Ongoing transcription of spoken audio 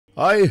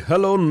Hi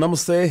hello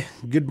నమస్తే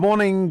good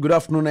morning good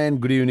afternoon and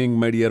good evening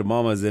my dear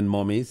మామస్ and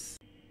mummies.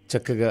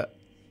 చక్కగా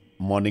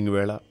morning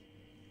వేళ,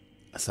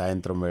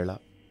 సాయంత్రం వేళ,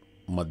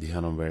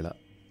 మధ్యాహ్నం వేళ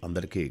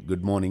అందరికీ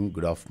good morning,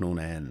 good afternoon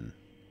and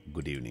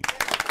good evening.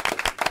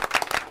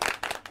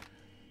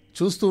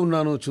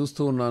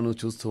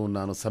 చూస్తూ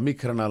ఉన్నాను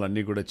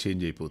సమీకరణాలన్నీ కూడా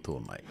చేంజ్ అయిపోతూ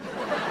ఉన్నాయి.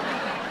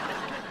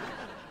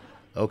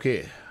 ఓకే,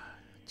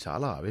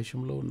 చాలా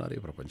ఆవేశంలో ఉన్నారు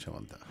ఈ ప్రపంచం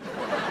అంతా.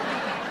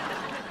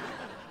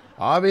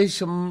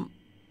 ఆవేశం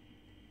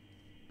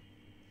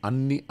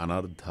అన్ని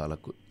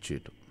అనర్థాలకు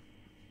చేటు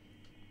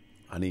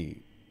అని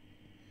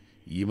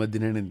ఈ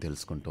మధ్యనే నేను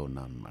తెలుసుకుంటూ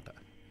ఉన్నాను అన్నమాట.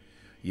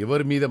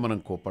 ఎవరి మీద మనం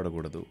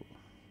కోప్పడకూడదు,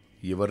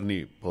 ఎవరిని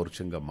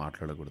పౌరుషంగా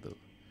మాట్లాడకూడదు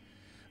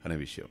అనే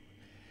విషయం.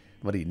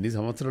 మరి ఇన్ని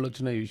సంవత్సరాలు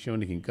వచ్చిన ఈ విషయం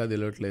నీకు ఇంకా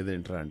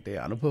తెలియట్లేదేంట్రా అంటే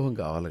అనుభవం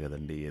కావాలి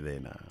కదండి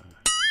ఏదైనా.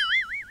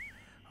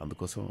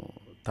 అందుకోసం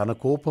తన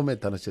కోపమే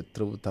తన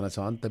శత్రువు, తన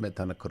శాంతమే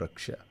తనకు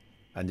రక్ష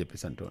అని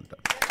చెప్పేసి అంటూ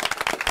ఉంటాను.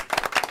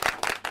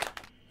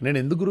 నేను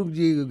ఎందు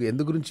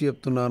గురించి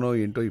చెప్తున్నానో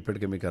ఏంటో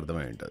ఇప్పటికే మీకు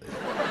అర్థమై ఉంటుంది.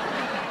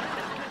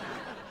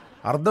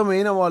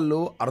 అర్థమైన వాళ్ళు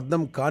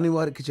అర్థం కాని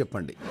వారికి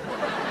చెప్పండి.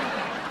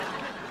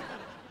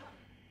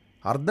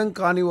 అర్థం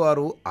కాని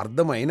వారు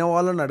అర్థమైన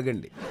వాళ్ళని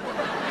అడగండి.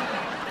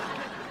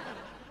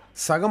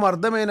 సగం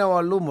అర్థమైన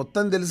వాళ్ళు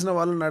మొత్తం తెలిసిన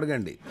వాళ్ళని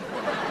అడగండి.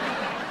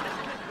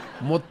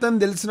 మొత్తం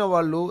తెలిసిన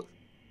వాళ్ళు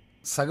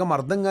సగం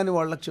అర్థం కాని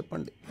వాళ్ళకి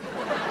చెప్పండి.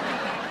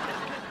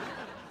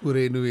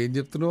 ఊరే నువ్వేం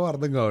చెప్తున్నావో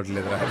అర్థం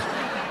కావట్లేదు రా.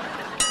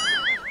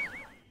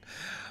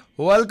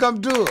 వెల్కమ్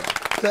టు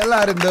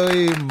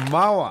తెల్లారిందోయ్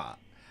మావా.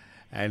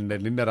 అండ్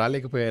నిన్న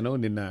రాలేకపోయాను,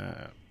 నిన్న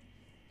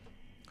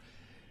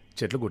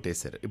చెట్లు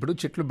కొట్టేశారు. ఇప్పుడు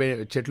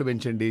చెట్లు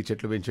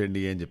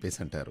పెంచండి అని చెప్పేసి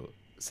అంటారు.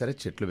 సరే,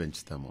 చెట్లు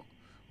పెంచుతాము,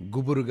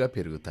 గుబురుగా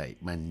పెరుగుతాయి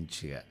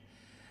మంచిగా.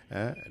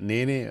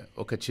 నేనే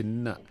ఒక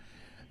చిన్న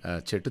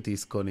చెట్టు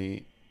తీసుకొని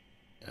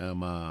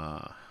మా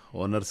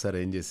ఓనర్ సార్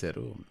ఏం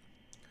చేశారు,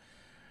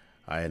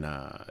 ఆయన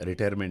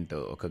రిటైర్మెంట్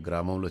ఒక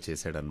గ్రామంలో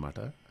చేశాడనమాట,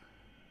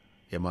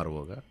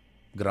 ఎంఆర్ఓగా.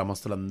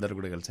 గ్రామస్తులందరూ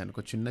కూడా కలిసి ఆయనకు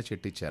ఒక చిన్న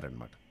చెట్టు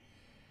ఇచ్చారనమాట.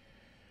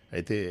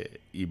 అయితే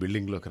ఈ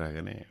బిల్డింగ్లోకి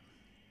రాగానే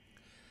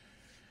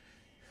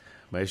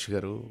మహేష్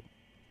గారు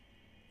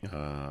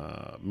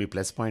మీ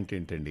ప్లస్ పాయింట్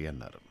ఏంటండి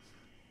అన్నారు.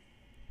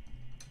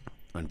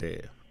 అంటే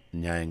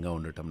న్యాయంగా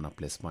ఉండటం నా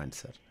ప్లస్ పాయింట్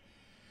సార్,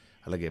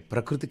 అలాగే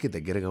ప్రకృతికి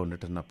దగ్గరగా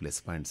ఉండటం నా ప్లస్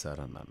పాయింట్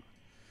సార్ అన్నాను.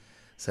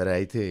 సరే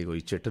అయితే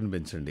ఈ చెట్టును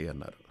పెంచండి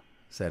అన్నారు.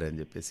 సరే అని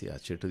చెప్పేసి ఆ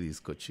చెట్టు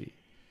తీసుకొచ్చి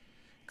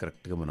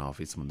కరెక్ట్గా మన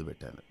ఆఫీస్ ముందు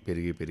పెట్టాను.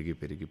 పెరిగి పెరిగి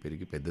పెరిగి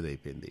పెరిగి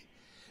పెద్దదైపోయింది.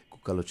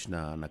 కుక్కలు వచ్చినా,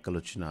 నక్కలు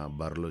వచ్చినా,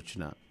 బర్రెలు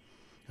వచ్చినా,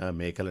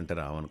 మేకలు అంటే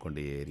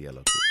రావనుకోండి ఏ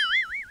ఏరియాలోకి.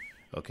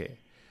 ఓకే,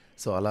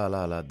 సో అలా అలా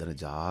అలా దాన్ని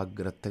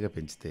జాగ్రత్తగా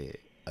పెంచితే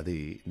అది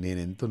నేను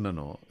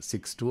ఎంతున్నానో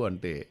 6'2"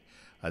 అంటే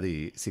అది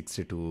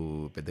 62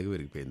 పెద్దగా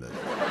పెరిగిపోయింది. అది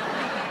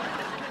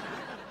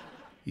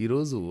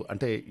ఈరోజు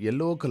అంటే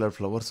ఎల్లో కలర్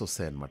ఫ్లవర్స్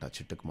వస్తాయన్నమాట ఆ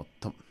చెట్టుకు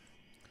మొత్తం.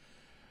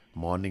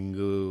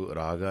 మార్నింగ్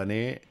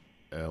రాగానే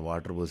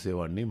వాటర్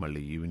పోసేవాడిని,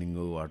 మళ్ళీ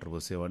ఈవినింగ్ వాటర్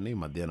పోసేవాడిని,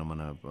 మధ్యాహ్నం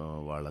మన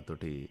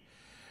వాళ్ళతోటి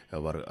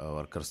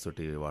వర్కర్స్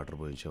తోటి వాటర్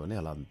పోయించేవాడిని.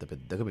 అలా అంత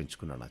పెద్దగా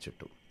పెంచుకున్నాను ఆ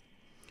చెట్టు.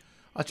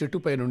 ఆ చెట్టు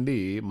పై నుండి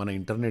మన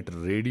ఇంటర్నెట్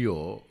రేడియో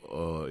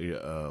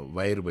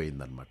వైర్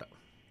పోయిందనమాట.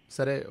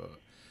 సరే,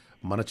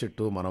 మన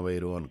చెట్టు మన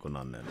వైరు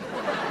అనుకున్నాను నేను.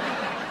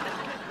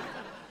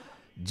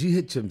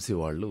 జిహెచ్ఎంసి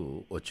వాళ్ళు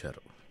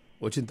వచ్చారు.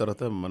 వచ్చిన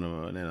తర్వాత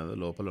నేను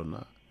లోపల ఉన్న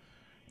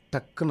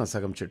టక్కున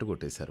సగం చెట్టు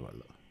కొట్టేశారు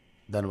వాళ్ళు.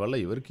 దానివల్ల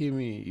ఎవరికి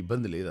ఏమీ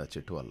ఇబ్బంది లేదు ఆ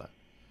చెట్టు వల్ల.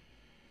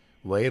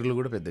 వైర్లు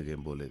కూడా పెద్దగా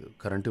ఏం పోలేదు,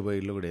 కరెంటు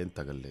వైర్లు కూడా ఏం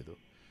తగలలేదు.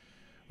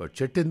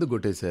 చెట్టు ఎందుకు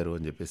కొట్టేశారు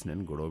అని చెప్పేసి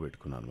నేను గొడవ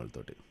పెట్టుకున్నాను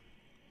వాళ్ళతోటి.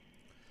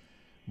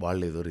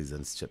 వాళ్ళు ఏదో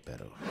రీజన్స్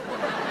చెప్పారు,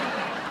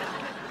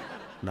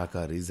 నాకు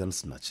ఆ రీజన్స్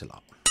నచ్చలా.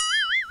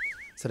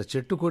 సరే,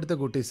 చెట్టు కొడితే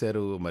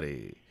కొట్టేశారు, మరి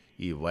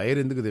ఈ వైర్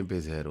ఎందుకు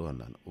తెంపేశారు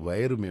అన్నాను.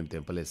 వైరు మేము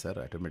తెంపలేదు సార్,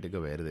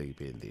 ఆటోమేటిక్గా వైర్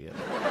తెగిపోయింది.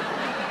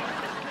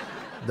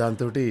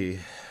 దాంతో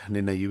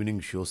నిన్న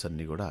ఈవినింగ్ షోస్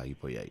అన్నీ కూడా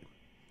ఆగిపోయాయి.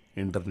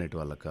 ఇంటర్నెట్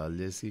వాళ్ళకి కాల్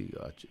చేసి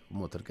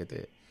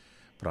మొత్తానికైతే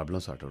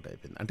ప్రాబ్లమ్ సార్ట్అవుట్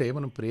అయిపోయింది. అంటే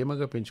మనం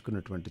ప్రేమగా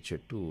పెంచుకున్నటువంటి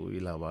చెట్టు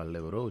ఇలా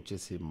వాళ్ళెవరో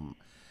వచ్చేసి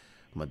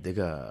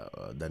మధ్యగా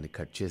దాన్ని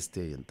కట్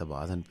చేస్తే ఎంత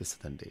బాధ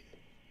అనిపిస్తుందండి.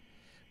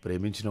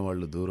 ప్రేమించిన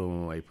వాళ్ళు దూరం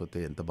అయిపోతే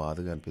ఎంత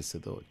బాధగా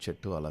అనిపిస్తుందో,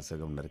 చెట్టు అలా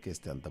సగం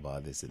నరికేస్తే అంత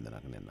బాధ వేసింది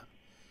నాకు నిన్న.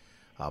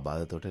 ఆ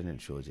బాధతోటే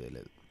నేను షో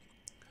చేయలేదు.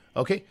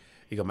 ఓకే,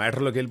 ఇక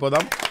మ్యాటర్లోకి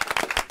వెళ్ళిపోదాం.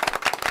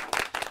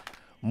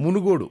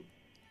 మునుగోడు.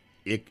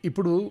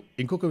 ఇప్పుడు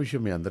ఇంకొక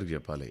విషయం మీ అందరికి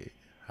చెప్పాలి.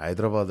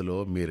 హైదరాబాదులో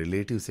మీ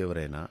రిలేటివ్స్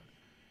ఎవరైనా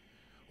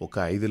ఒక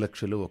 5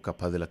 లక్షలు, ఒక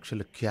 10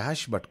 లక్షలు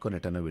క్యాష్ పట్టుకొని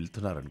ఎటైనా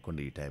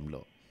వెళ్తున్నారనుకోండి ఈ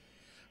టైంలో,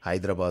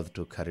 హైదరాబాద్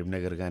టు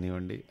కరీంనగర్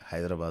కానివ్వండి,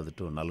 హైదరాబాద్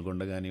టు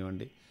నల్గొండ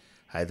కానివ్వండి,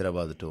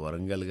 హైదరాబాద్ టు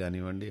వరంగల్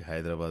కానివ్వండి,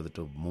 హైదరాబాద్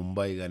టు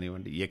ముంబై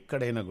కానివ్వండి,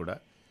 ఎక్కడైనా కూడా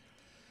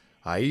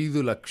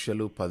 5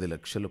 లక్షలు 10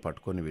 లక్షలు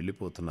పట్టుకొని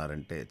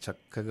వెళ్ళిపోతున్నారంటే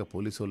చక్కగా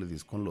పోలీసు వాళ్ళు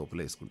తీసుకొని లోపల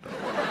వేసుకుంటారు.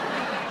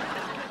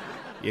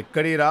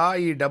 ఎక్కడిరా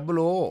ఈ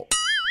డబ్బులు,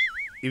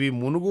 ఇవి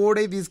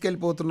మునుగోడే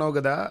తీసుకెళ్ళిపోతున్నావు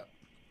కదా,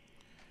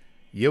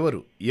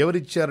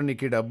 ఎవరిచ్చారు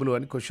నీకు ఈ డబ్బులు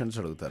అని క్వశ్చన్స్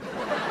అడుగుతారు.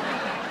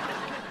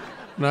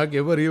 నాకు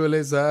ఎవరు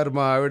ఇవ్వలేదు సార్.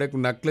 మా ఆవిడకు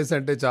నెక్లెస్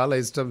అంటే చాలా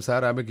ఇష్టం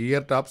సార్, ఆమెకి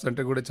ఇయర్ టాప్స్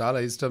అంటే కూడా చాలా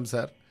ఇష్టం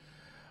సార్.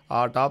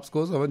 ఆ టాప్స్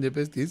కోసం అని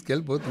చెప్పేసి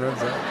తీసుకెళ్ళిపోతున్నాడు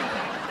సార్.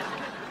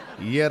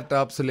 ఇయర్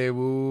టాప్స్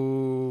లేవు,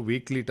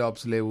 వీక్లీ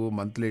టాప్స్ లేవు,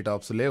 మంత్లీ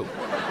టాప్స్ లేవు,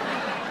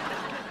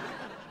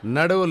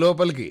 నడువు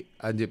లోపలికి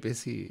అని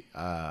చెప్పేసి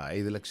ఆ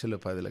 5 లక్షలు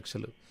 10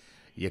 లక్షలు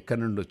ఎక్కడి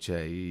నుండి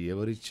వచ్చాయి,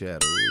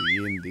 ఎవరిచ్చారు,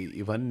 ఏంది,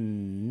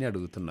 ఇవన్నీ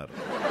అడుగుతున్నారు.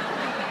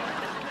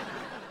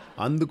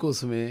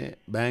 అందుకోసమే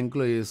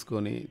బ్యాంకులో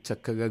వేసుకొని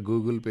చక్కగా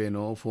గూగుల్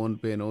పేనో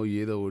ఫోన్పేనో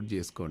ఏదో ఒకటి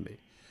చేసుకోండి.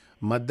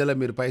 మధ్యలో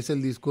మీరు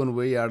పైసలు తీసుకొని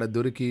పోయి ఆడ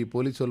దొరికి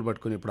పోలీసు వాళ్ళు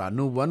పట్టుకొని ఇప్పుడు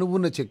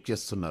అనువున చెక్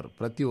చేస్తున్నారు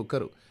ప్రతి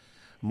ఒక్కరు.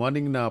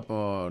 మార్నింగ్ నా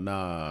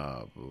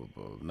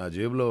నా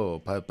జేబులో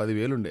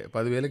 10,000 ఉండే,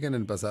 10,000కే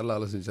నేను 10 సార్లు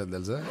ఆలోచించాను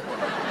తెలుసా.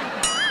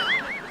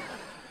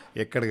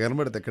 ఎక్కడ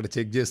కనబడితే అక్కడ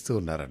చెక్ చేస్తూ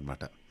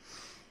ఉన్నారనమాట.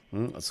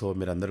 సో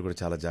మీరందరూ కూడా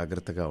చాలా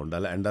జాగ్రత్తగా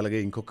ఉండాలి. అండ్ అలాగే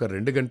ఇంకొక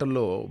 2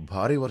 గంటల్లో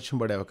భారీ వర్షం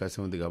పడే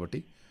అవకాశం ఉంది కాబట్టి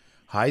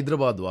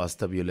హైదరాబాద్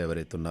వాస్తవ్యులు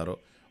ఎవరైతే ఉన్నారో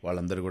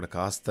వాళ్ళందరూ కూడా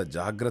కాస్త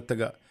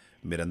జాగ్రత్తగా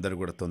మీరందరూ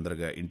కూడా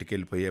తొందరగా ఇంటికి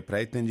వెళ్ళిపోయే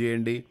ప్రయత్నం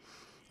చేయండి.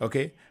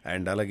 ఓకే.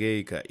 అండ్ అలాగే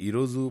ఇక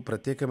ఈరోజు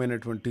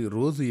ప్రత్యేకమైనటువంటి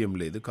రోజు ఏం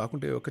లేదు,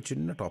 కాకుంటే ఒక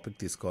చిన్న టాపిక్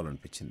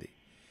తీసుకోవాలనిపించింది.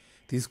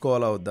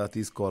 తీసుకోవాలా వద్దా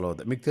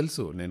మీకు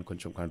తెలుసు నేను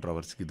కొంచెం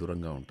కాంట్రవర్సీకి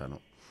దూరంగా ఉంటాను,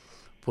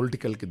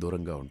 పొలిటికల్కి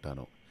దూరంగా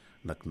ఉంటాను,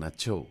 నాకు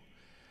నచ్చవు.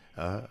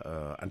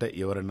 అంటే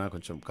ఎవరైనా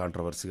కొంచెం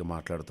కాంట్రవర్సీగా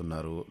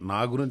మాట్లాడుతున్నారు,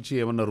 నా గురించి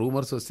ఏమన్నా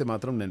రూమర్స్ వస్తే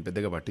మాత్రం నేను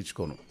పెద్దగా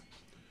పట్టించుకోను.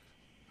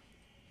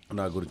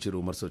 నా గురించి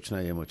రూమర్స్ వచ్చినా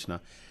ఏమొచ్చినా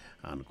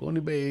అనుకోని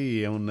భయ్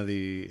ఏమున్నది,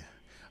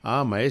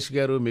 మహేష్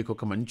గారు మీకు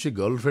ఒక మంచి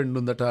గర్ల్ ఫ్రెండ్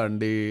ఉందట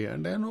అండి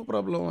అంటే నో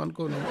ప్రాబ్లం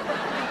అనుకోను.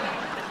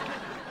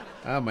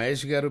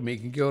 మహేష్ గారు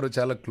మీకు ఇంకెవరు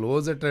చాలా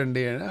క్లోజ్ అట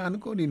అండి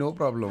అనుకోని నో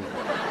ప్రాబ్లం.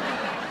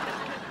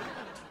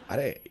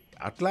 అరే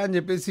అట్లా అని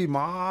చెప్పేసి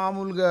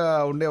మామూలుగా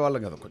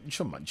ఉండేవాళ్ళం కదా,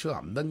 కొంచెం మంచిగా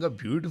అందంగా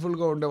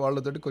బ్యూటిఫుల్గా ఉండే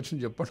వాళ్ళతోటి కొంచెం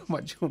చెప్పడం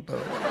మంచిగా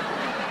ఉంటుంది.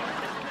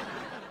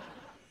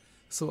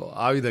 సో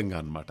ఆ విధంగా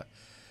అన్నమాట.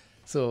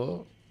 సో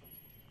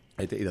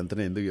అయితే ఇదంతా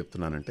నేను ఎందుకు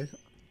చెప్తున్నానంటే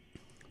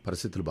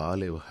పరిస్థితులు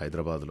బాగాలేవు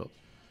హైదరాబాద్లో.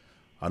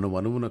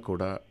 అనువున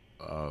కూడా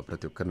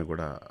ప్రతి ఒక్కరిని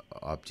కూడా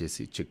ఆఫ్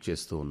చేసి చెక్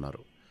చేస్తూ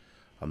ఉన్నారు.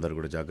 అందరూ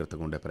కూడా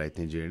జాగ్రత్తగా ఉండే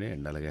ప్రయత్నం చేయండి.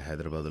 అండ్ అలాగే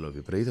హైదరాబాద్లో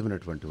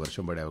విపరీతమైనటువంటి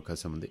వర్షం పడే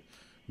అవకాశం ఉంది,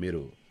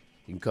 మీరు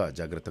ఇంకా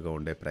జాగ్రత్తగా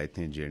ఉండే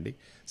ప్రయత్నం చేయండి,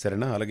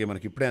 సరేనా. అలాగే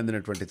మనకి ఇప్పుడే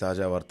అందినటువంటి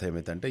తాజా వార్త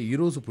ఏమైతే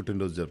ఈరోజు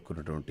పుట్టినరోజు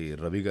జరుపుకున్నటువంటి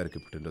రవి గారికి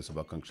పుట్టినరోజు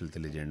శుభాకాంక్షలు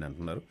తెలియజేయండి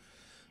అంటున్నారు.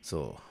 సో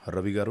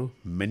రవి గారు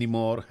many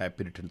more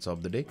happy returns of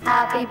the day.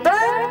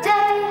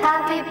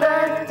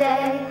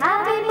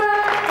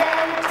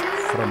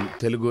 From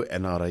Telugu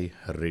NRI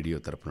radio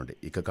తరపు నుండి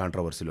ఇక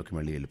కాంట్రవర్సీలోకి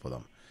మళ్ళీ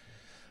వెళ్ళిపోదాం.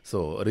 సో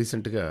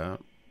రీసెంట్గా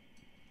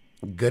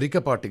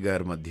గరికపాటి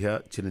గారి మధ్య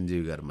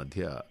చిరంజీవి గారి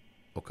మధ్య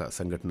ఒక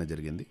సంఘటన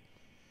జరిగింది.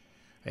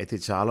 అయితే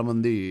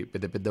చాలామంది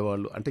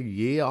పెద్దవాళ్ళు అంటే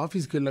ఏ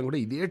ఆఫీస్కి వెళ్ళినా కూడా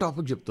ఇదే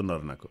టాపిక్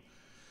చెప్తున్నారు నాకు.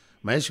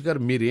 మహేష్ గారు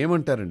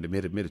మీరేమంటారండి,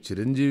 మీరు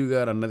చిరంజీవి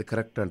గారు అన్నది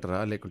కరెక్ట్ అంటారా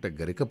లేకుంటే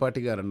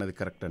గరికపాటి గారు అన్నది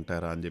కరెక్ట్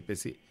అంటారా అని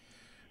చెప్పేసి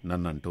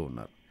నన్ను అంటూ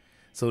ఉన్నారు.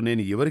 సో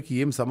నేను ఎవరికి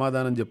ఏం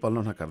సమాధానం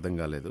చెప్పాలనో నాకు అర్థం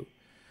కాలేదు,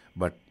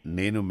 బట్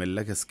నేను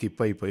మెల్లగా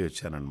స్కిప్ అయిపోయి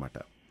వచ్చానన్నమాట.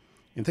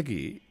 ఇంతకీ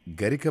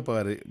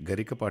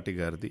గరికపాటి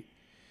గారిది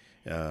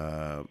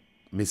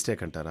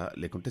మిస్టేక్ అంటారా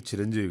లేకుంటే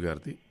చిరంజీవి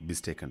గారిది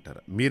మిస్టేక్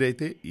అంటారా,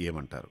 మీరైతే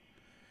ఏమంటారు?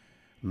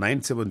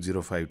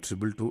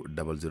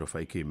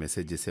 9705220005కి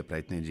మెసేజ్ చేసే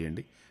ప్రయత్నం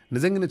చేయండి.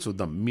 నిజంగానే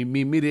చూద్దాం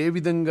మీరు ఏ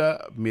విధంగా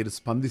మీరు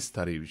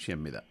స్పందిస్తారు ఈ విషయం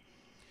మీద.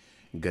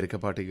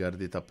 గరికపాటి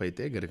గారిది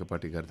తప్పైతే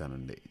గరికపాటి గారిది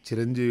అనండి,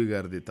 చిరంజీవి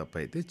గారిది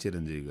తప్పైతే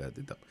చిరంజీవి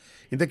గారిది తప్పు.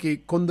 ఇంతకీ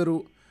కొందరు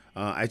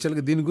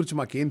యాక్చువల్గా దీని గురించి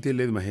మాకేం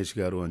తెలియదు మహేష్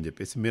గారు అని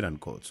చెప్పేసి మీరు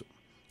అనుకోవచ్చు.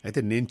 అయితే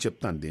నేను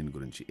చెప్తాను దీని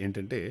గురించి.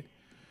 ఏంటంటే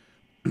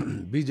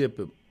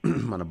బీజేపీ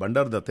మన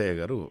బండారు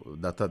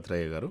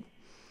దత్తాత్రేయ గారు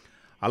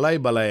అలాయ్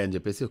బలాయ్ అని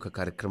చెప్పేసి ఒక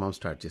కార్యక్రమం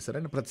స్టార్ట్ చేశారు.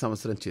 అంటే ప్రతి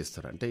సంవత్సరం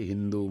చేస్తారు. అంటే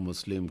హిందూ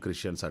ముస్లిం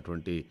క్రిస్టియన్స్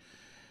అటువంటి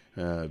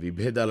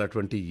విభేదాలు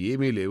అటువంటి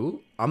ఏమీ లేవు,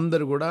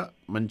 అందరూ కూడా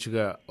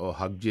మంచిగా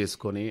హగ్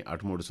చేసుకొని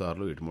అటు 3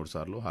 సార్లు ఇటు 3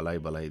 సార్లు అలాయ్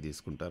బలాయ్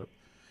తీసుకుంటారు.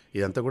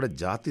 ఇదంతా కూడా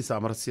జాతి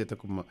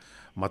సామరస్యతకు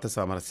మత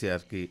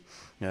సామరస్యానికి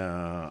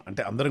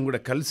అంటే అందరం కూడా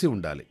కలిసి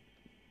ఉండాలి,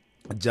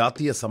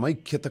 జాతీయ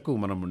సమైక్యతకు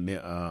మనం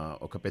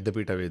ఒక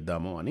పెద్దపీట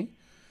వేద్దాము అని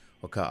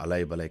ఒక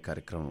అలాయ్ బలాయ్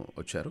కార్యక్రమం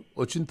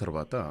వచ్చిన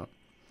తర్వాత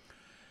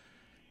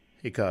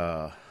ఇక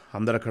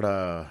అందరు అక్కడ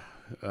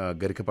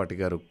గరికపాటి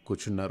గారు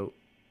కూర్చున్నారు,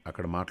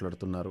 అక్కడ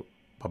మాట్లాడుతున్నారు,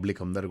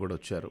 పబ్లిక్ అందరు కూడా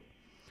వచ్చారు.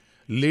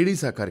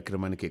 లేడీస్ ఆ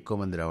కార్యక్రమానికి ఎక్కువ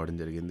మంది రావడం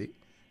జరిగింది.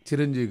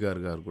 చిరంజీవి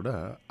గారు కూడా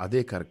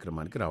అదే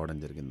కార్యక్రమానికి రావడం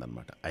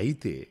జరిగిందనమాట.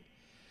 అయితే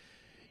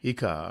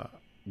ఇక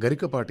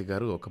గరికపాటి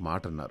గారు ఒక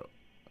మాట అన్నారు,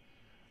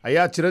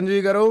 అయ్యా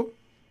చిరంజీవి గారు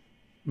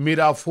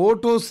మీరు ఆ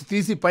ఫొటోస్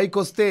తీసి పైకి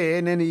వస్తే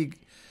నేను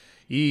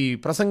ఈ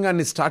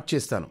ప్రసంగాన్ని స్టార్ట్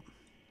చేస్తాను,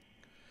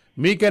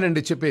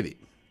 మీకేనండి చెప్పేది,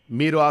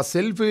 మీరు ఆ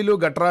సెల్ఫీలు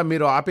గట్రా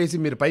మీరు ఆపేసి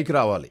మీరు పైకి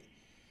రావాలి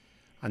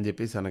అని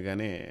చెప్పేసి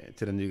అనగానే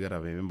చిరంజీవి గారు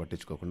అవేమేం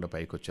పట్టించుకోకుండా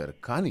పైకి వచ్చారు.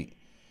 కానీ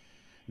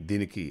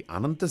దీనికి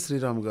అనంత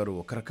శ్రీరామ్ గారు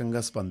ఒక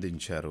రకంగా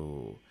స్పందించారు,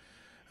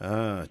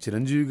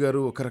 చిరంజీవి గారు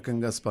ఒక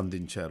రకంగా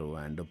స్పందించారు.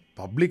 అండ్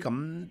పబ్లిక్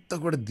అంతా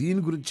కూడా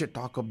దీని గురించే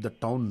టాక్ ఆఫ్ ద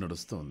టౌన్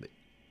నడుస్తుంది.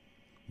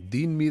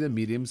 దీని మీద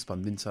మీరేం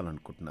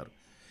స్పందించాలనుకుంటున్నారు?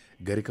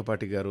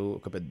 గరికపాటి గారు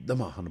ఒక పెద్ద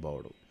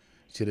మహానుభావుడు,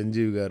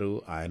 చిరంజీవి గారు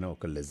ఆయన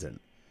ఒక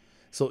లెజెండ్.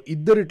 సో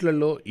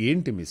ఇద్దరిట్లలో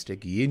ఏంటి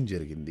మిస్టేక్, ఏం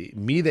జరిగింది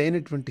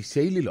మీదైనటువంటి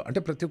శైలిలో? అంటే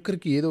ప్రతి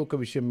ఒక్కరికి ఏదో ఒక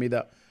విషయం మీద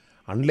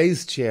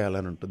అనలైజ్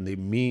చేయాలని ఉంటుంది,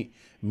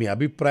 మీ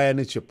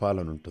అభిప్రాయాన్ని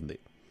చెప్పాలని ఉంటుంది.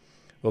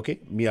 ఓకే,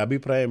 మీ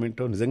అభిప్రాయం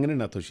ఏంటో నిజంగానే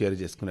నాతో షేర్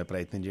చేసుకునే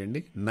ప్రయత్నం చేయండి.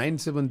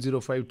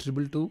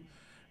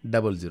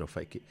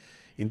 9705222005కి.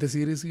 ఇంత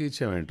సీరియస్గా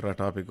ఇచ్చామేంటారు ఆ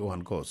టాపిక్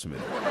అనుకోవచ్చు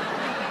మీరు.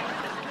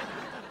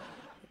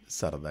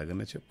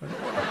 సరదాగానే చెప్పండి,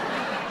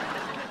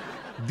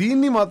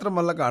 దీన్ని మాత్రం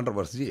మళ్ళీ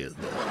కాంట్రవర్సీ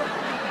చేయొద్దు.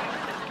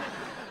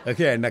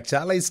 ఓకే, నాకు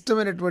చాలా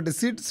ఇష్టమైనటువంటి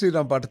సీట్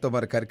శ్రీరామ్ పాటతో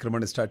మరి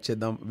కార్యక్రమాన్ని స్టార్ట్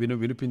చేద్దాం.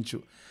 వినిపించు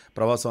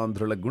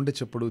ప్రవాసాంధ్రుల గుండె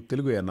చెప్పుడు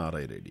తెలుగు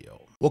ఎన్ఆర్ఐ రేడియో.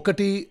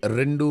 1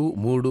 2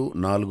 3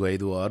 4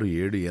 5 6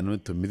 7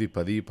 8 9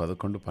 10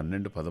 11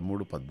 12 13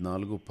 14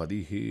 15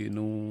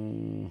 16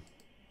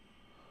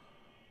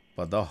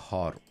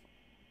 17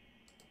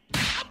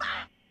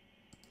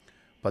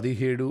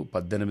 18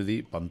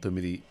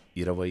 19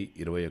 20 21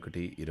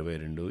 22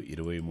 23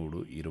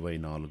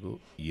 24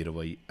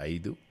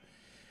 25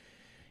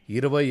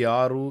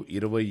 26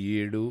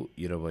 27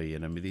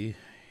 28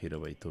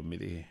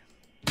 29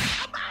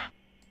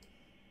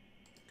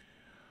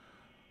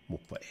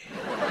 30.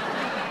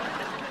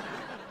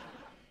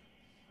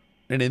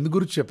 నేను ఎందుకు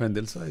గురించి చెప్పాను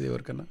తెలుసా? ఇది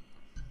ఎవరికన్నా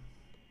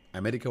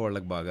అమెరికా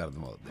వాళ్ళకి బాగా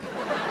అర్థమవుతుంది.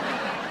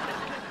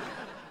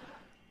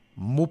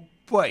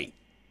 30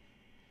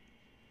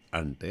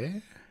 అంటే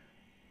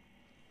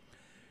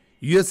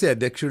యుఎస్ఏ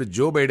అధ్యక్షుడు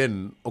జో బైడెన్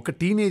ఒక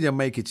టీనేజ్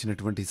అమ్మాయికి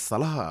ఇచ్చినటువంటి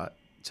సలహా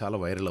చాలా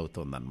వైరల్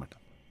అవుతోందన్నమాట.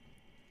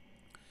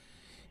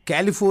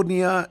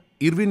 కాలిఫోర్నియా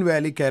ఇర్విన్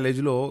వ్యాలీ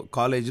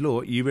కాలేజీలో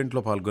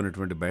ఈవెంట్లో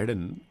పాల్గొన్నటువంటి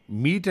బైడెన్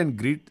మీట్ అండ్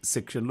గ్రీట్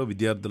సెక్షన్లో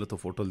విద్యార్థులతో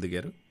ఫోటోలు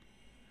దిగారు.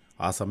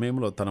 ఆ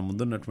సమయంలో తన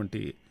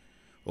ముందున్నటువంటి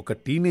ఒక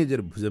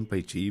టీనేజర్ భుజంపై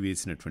చేయి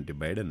వేసినటువంటి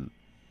బైడెన్,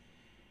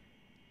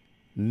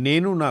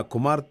 నేను నా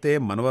కుమార్తె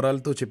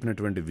మనవరాలతో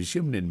చెప్పినటువంటి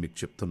విషయం నేను మీకు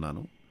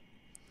చెప్తున్నాను.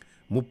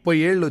 30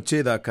 ఏళ్ళు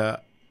వచ్చేదాకా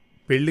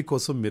పెళ్లి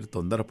కోసం మీరు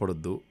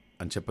తొందరపడొద్దు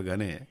అని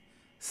చెప్పగానే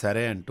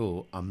సరే అంటూ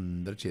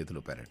అందరు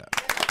చేతులు పెరట.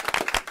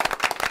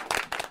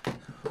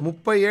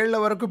 30 ఏళ్ల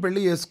వరకు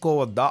పెళ్లి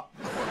చేసుకోవద్దా,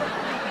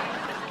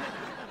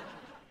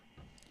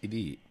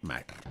 ఇది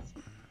మ్యాటర్.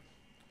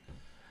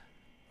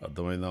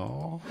 అర్థమైందా?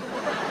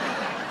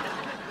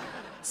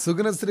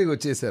 సుగుణశ్రీకి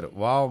వచ్చేసారు.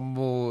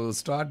 వామ్మో,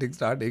 స్టార్టింగ్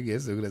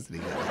సుగుణశ్రీ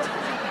గారు.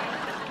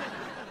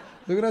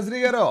 సుగుణశ్రీ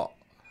గారు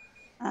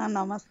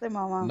నమస్తే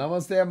మామ.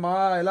 నమస్తే అమ్మా,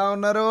 ఎలా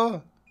ఉన్నారు?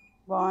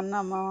 బాగున్నా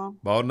మామ.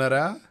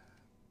 బాగున్నారా?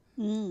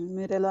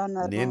 మీరు ఎలా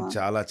ఉన్నారు? నేను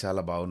చాలా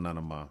చాలా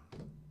బాగున్నానమ్మా.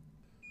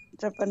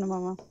 చెప్పండి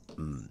మామ.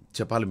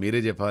 చెప్పాలి, మీరే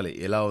చెప్పాలి.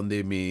 ఎలా ఉంది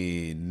మీ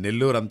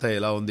నెల్లూరు అంతా?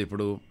 ఎలా ఉంది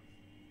ఇప్పుడు?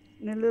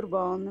 నెల్లూరు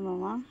బాగుంది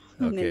మామ.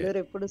 నెల్లూరు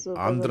ఎప్పుడు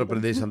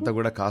ఆంధ్రప్రదేశ్ అంతా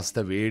కూడా కాస్త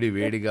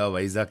వేడిగా,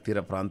 వైజాగ్ తీర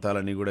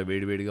ప్రాంతాలన్నీ కూడా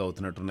వేడిగా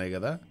అవుతున్నట్టున్నాయి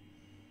కదా?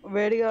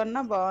 వేడిగా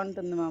ఉన్నా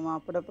బాగుంటుంది మామ.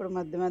 అప్పుడప్పుడు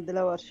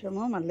మధ్యలో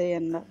వర్షము, మళ్ళీ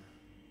ఎండ.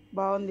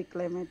 బాగుంది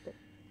క్లైమేట్.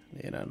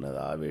 నేను అన్నది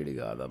ఆ వేడి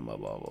కాదమ్మా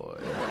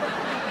బాబోయ్.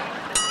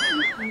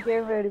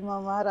 ఇంకేం వేడి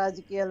మామ?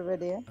 రాజకీయాలు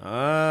వేడి.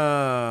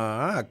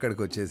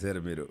 అక్కడికి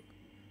వచ్చేసారు మీరు.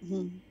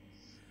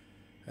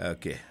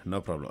 Okay, no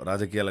problem.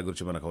 రాజకీయాల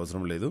గురించి మనకు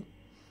అవసరం లేదు.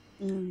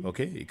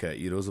 ఓకే, ఇక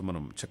ఈరోజు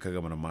మనం చక్కగా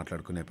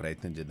మాట్లాడుకునే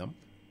ప్రయత్నం చేద్దాం.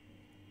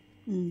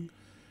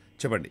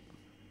 చెప్పండి,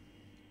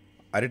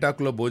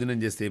 అరిటాకులో భోజనం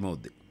చేస్తే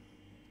ఏమవుద్ది?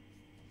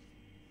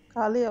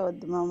 ఖాళీ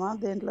అవద్దు మామ.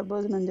 దేంట్లో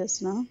భోజనం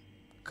చేసినా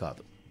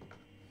కాదు.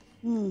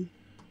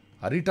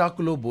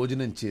 అరిటాకులో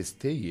భోజనం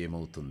చేస్తే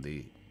ఏమవుతుంది?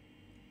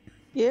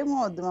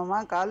 ఏమవద్దు మామ,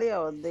 ఖాళీ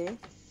అవద్ది.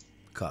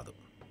 కాదు,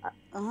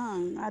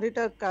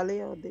 అరిటాకు ఖాళీ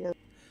అవద్ది కదా.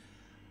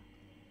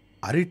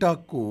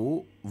 అరిటాకు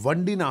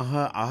వండిన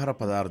ఆహార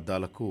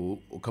పదార్థాలకు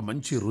ఒక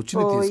మంచి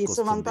రుచిని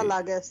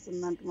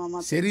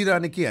తీసుకొస్తుంది.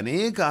 శరీరానికి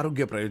అనేక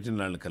ఆరోగ్య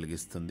ప్రయోజనాలను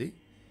కలిగిస్తుంది.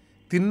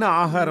 తిన్న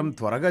ఆహారం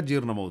త్వరగా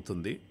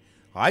జీర్ణమవుతుంది.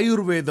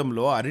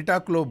 ఆయుర్వేదంలో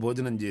అరిటాకులో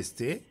భోజనం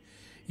చేస్తే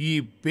ఈ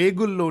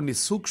పేగుల్లోని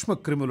సూక్ష్మ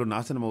క్రిములు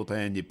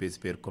నాశనమవుతాయని చెప్పేసి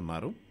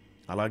పేర్కొన్నారు.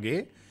 అలాగే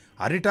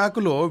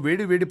అరిటాకులో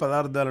వేడి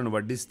పదార్థాలను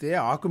వడ్డిస్తే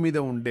ఆకు మీద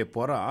ఉండే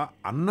పొర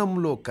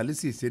అన్నంలో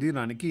కలిసి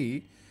శరీరానికి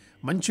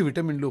మంచి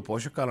విటమిన్లు,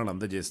 పోషకాలను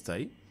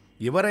అందజేస్తాయి.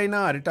 ఎవరైనా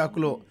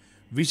అరిటాకులో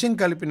విషం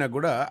కలిపినా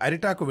కూడా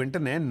అరిటాకు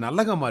వెంటనే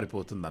నల్లగా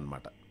మారిపోతుంది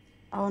అన్నమాట.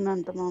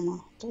 అవునంట మామ,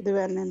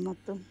 చదివాను నేను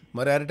మొత్తం.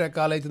 మరి అరిటాకు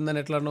కాలవుతుందని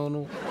ఎట్లా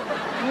నువ్వు?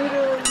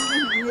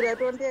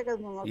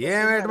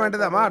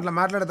 ఏమేటువంటిదమ్మా అట్లా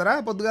మాట్లాడతారా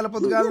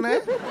పొద్దుగాలనే?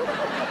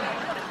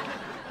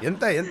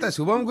 ఎంత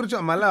శుభం గురించి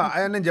మళ్ళీ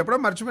నేను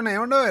చెప్పడం మర్చిపోయినా.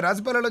 ఏమండో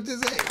రాశి ఫలాలు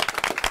వచ్చేసాయి.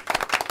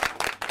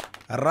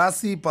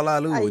 రాశి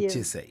ఫలాలు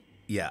వచ్చేసాయి.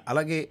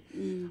 అలాగే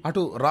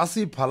అటు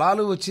రాశి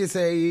ఫలాలు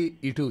వచ్చేసాయి,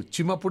 ఇటు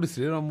చిమ్మపూడి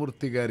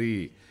శ్రీరామమూర్తి గారి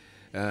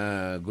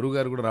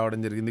గురువుగారు కూడా రావడం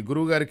జరిగింది.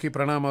 గురువు గారికి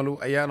ప్రణామాలు.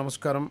 అయ్యా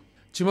నమస్కారం.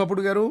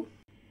 చిమ్మపూడి గారు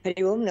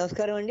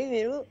నమస్కారం అండి.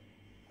 మీరు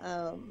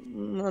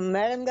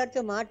మేడం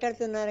గారితో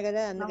మాట్లాడుతున్నారు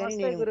కదా, అందుకని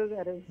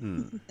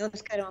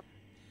నమస్కారం.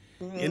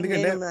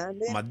 ఎందుకంటే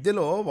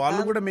మధ్యలో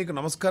వాళ్ళు కూడా మీకు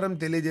నమస్కారం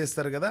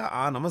తెలియజేస్తారు కదా,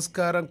 ఆ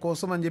నమస్కారం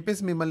కోసం అని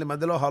చెప్పేసి మిమ్మల్ని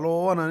మధ్యలో హలో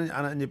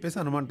అని చెప్పేసి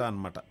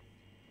అనమాట.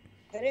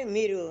 సరే,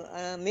 మీరు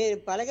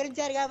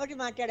పలకరించారు కాబట్టి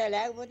మాట్లాడాలి,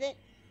 లేకపోతే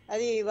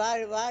అది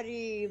వారి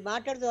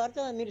మాట్లాడుతూ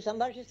వారితో మీరు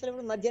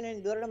సంభాషిస్తున్నప్పుడు మధ్య నేను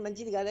దూరడం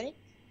మంచిది కాదని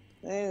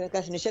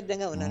కాస్త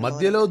నిశ్శబ్దంగా ఉన్నాను.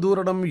 మధ్యలో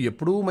దూరడం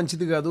ఎప్పుడూ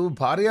మంచిది కాదు,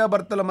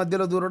 భార్యాభర్తల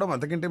మధ్యలో దూరడం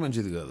అంతకంటే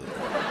మంచిది కాదు.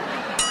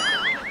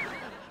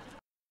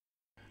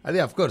 అది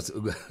అఫ్కోర్స్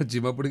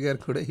జిమపుడి గారు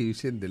కూడా ఈ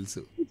విషయం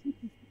తెలుసు.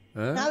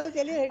 నాకు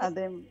తెలియదు.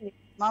 అదే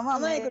మామ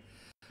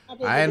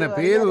ఆయన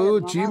పేరు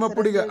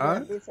చీమపుడిగా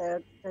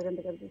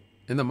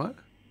ఏందమ్మా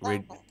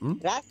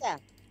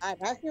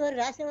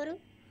రాసేవారు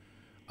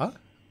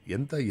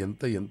ఎంత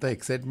ఎంత ఎంత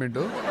ఎక్సైట్మెంట్.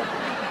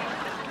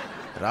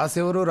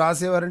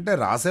 రాసేవారంటే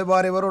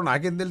రాసేవారెవరో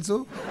నాకేం తెలుసు.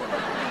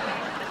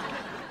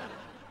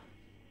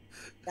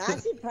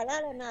 రాశి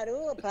ఫలాలు అన్నారు,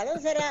 ఫలం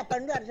సరే ఆ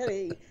పండు అర్థం.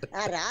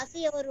 ఆ రాశి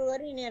ఎవరు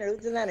అని నేను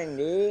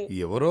అడుగుతున్నానండి.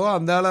 ఎవరో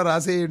అందాల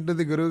రాసే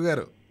ఉంటుంది గురువు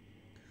గారు.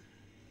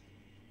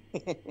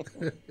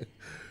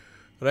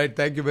 Right,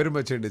 thank you very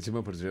much అండి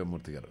చిమ్మపుడి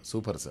శివమూర్తి గారు,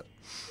 సూపర్ సార్.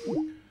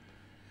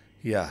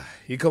 యా,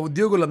 ఇక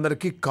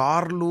ఉద్యోగులందరికీ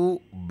కార్లు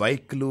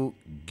బైక్లు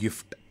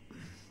గిఫ్ట్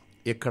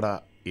ఎక్కడ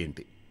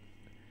ఏంటి?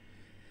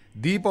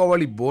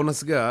 దీపావళి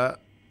బోనస్గా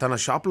తన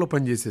షాప్లో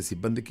పనిచేసే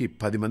సిబ్బందికి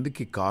 10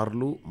 మందికి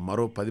కార్లు,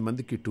 మరో 10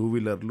 మందికి 2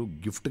 వీలర్లు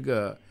గిఫ్ట్గా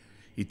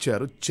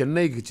ఇచ్చారు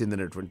చెన్నైకి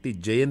చెందినటువంటి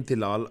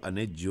జయంతిలాల్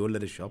అనే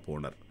జ్యువెలరీ షాప్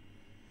ఓనర్.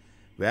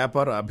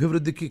 వ్యాపార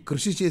అభివృద్ధికి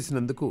కృషి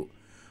చేసినందుకు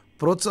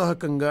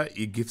ప్రోత్సాహకంగా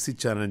ఈ గిఫ్ట్స్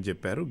ఇచ్చానని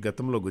చెప్పారు.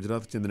 గతంలో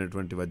గుజరాత్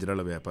చెందినటువంటి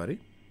వజ్రాల వ్యాపారి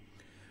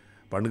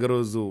పండుగ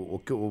రోజు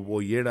ఓ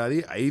ఏడాది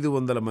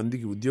 500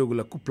 మందికి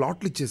ఉద్యోగులకు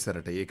ప్లాట్లు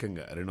ఇచ్చేశారట.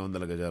 ఏకంగా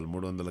 200 గజాలు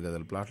 300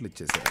 గజాలు ప్లాట్లు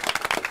ఇచ్చేశారు.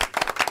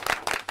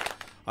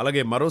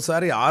 అలాగే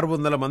మరోసారి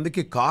 600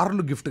 మందికి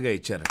కార్లు గిఫ్ట్గా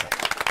ఇచ్చారట.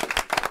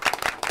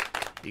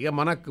 ఇక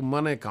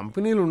మన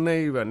కంపెనీలు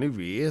ఉన్నాయి, ఇవన్నీ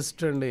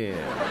వేస్ట్ అండి.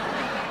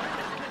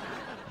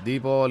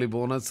 దీపావళి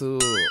బోనస్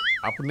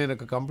అప్పుడు నేను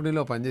ఒక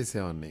కంపెనీలో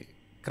పనిచేసేవాడిని.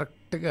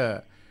 కరెక్ట్గా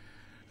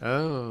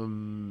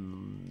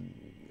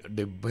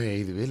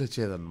 75,000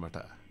 వచ్చేదన్నమాట.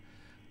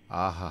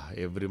 ఆహా,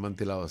 ఎవ్రీ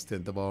మంత్ ఇలా వస్తే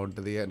ఎంత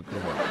బాగుంటుంది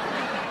అనుకున్నాను.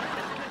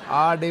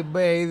 ఆ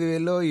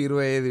 75,000లో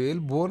 25,000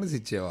 బోనస్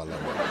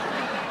ఇచ్చేవాళ్ళం.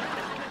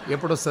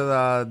 ఎప్పుడు వస్తుందా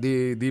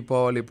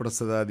దీపావళి ఎప్పుడు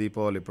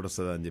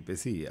వస్తుందా అని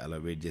చెప్పేసి అలా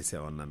వెయిట్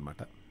చేసేవాడిని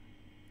అనమాట.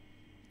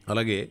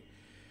 అలాగే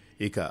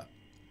ఇక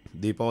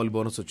దీపావళి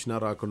బోనస్ వచ్చినా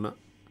రాకున్నా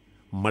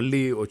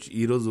మళ్ళీ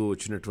ఈరోజు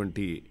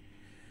వచ్చినటువంటి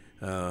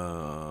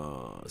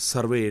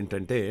సర్వే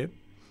ఏంటంటే,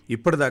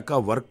 ఇప్పటిదాకా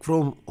వర్క్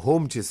ఫ్రమ్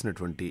హోమ్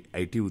చేసినటువంటి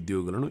ఐటీ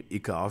ఉద్యోగులను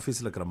ఇక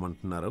ఆఫీసులకు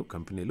రమ్మంటున్నారు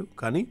కంపెనీలు.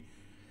 కానీ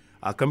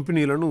ఆ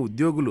కంపెనీలను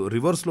ఉద్యోగులు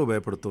రివర్స్లో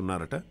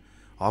భయపడుతున్నారట.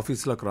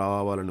 ఆఫీసులకు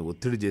రావాలని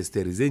ఒత్తిడి చేస్తే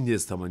రిజైన్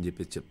చేస్తామని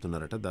చెప్పి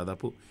చెప్తున్నారట.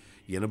 దాదాపు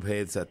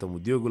 85%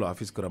 ఉద్యోగులు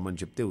ఆఫీస్కు రమ్మని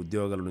చెప్తే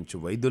ఉద్యోగాల నుంచి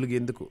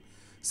వైదొలిగేందుకు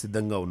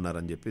సిద్ధంగా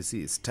ఉన్నారని చెప్పేసి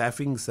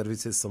స్టాఫింగ్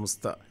సర్వీసెస్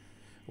సంస్థ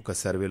ఒక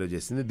సర్వేలో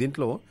చేసింది.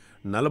 దీంట్లో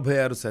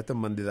 46%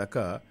 మంది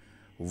దాకా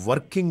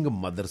వర్కింగ్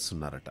మదర్స్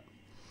ఉన్నారట.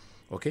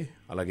 ఓకే,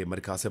 అలాగే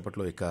మరి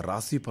కాసేపట్లో ఇక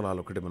రాశి ఫలాలు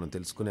ఒకటి మనం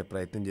తెలుసుకునే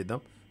ప్రయత్నం చేద్దాం.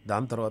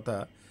 దాని తర్వాత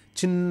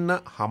చిన్న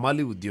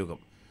హమాలీ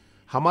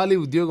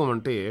ఉద్యోగం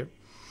అంటే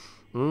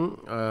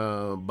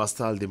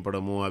బస్తాలు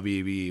దింపడము అవి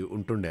ఇవి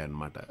ఉంటుండే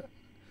అన్నమాట.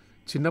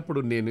 చిన్నప్పుడు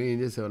నేను ఏం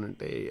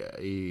చేసేవానంటే,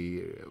 ఈ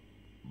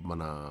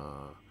మన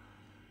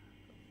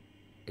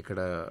ఇక్కడ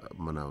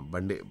మన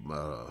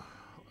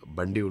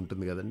బండి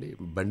ఉంటుంది కదండి,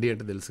 బండి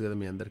అంటే తెలుసు కదా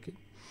మీ అందరికీ.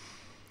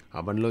 ఆ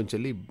బండిలోంచి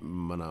వెళ్ళి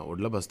మన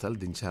ఒడ్ల బస్తాలు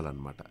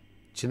దించాలన్నమాట.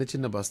 చిన్న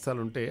చిన్న బస్తాలు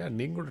ఉంటే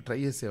నేను కూడా ట్రై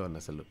చేసేవాడిని.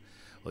 అసలు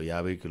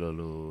 50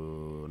 కిలోలు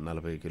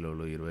 40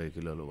 కిలోలు 20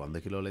 కిలోలు 100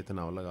 కిలోలు అయితే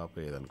నా వల్ల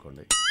కాకపోయేది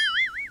అనుకోండి.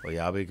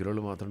 50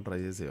 కిలోలు మాత్రం ట్రై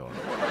చేసేవాడు.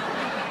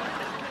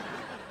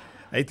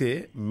 అయితే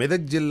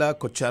మెదక్ జిల్లా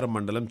కొచ్చారం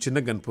మండలం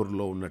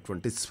చిన్నగన్పూర్లో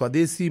ఉన్నటువంటి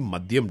స్వదేశీ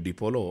మద్యం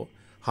డిపోలో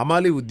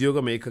హమాలీ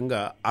ఉద్యోగం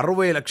ఏకంగా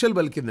 60 లక్షలు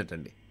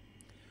పలికిందటండి.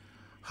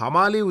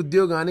 హమాలీ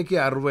ఉద్యోగానికి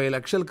 60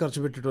 లక్షలు ఖర్చు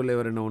పెట్టేటోళ్ళు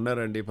ఎవరైనా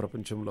ఉన్నారండి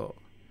ప్రపంచంలో?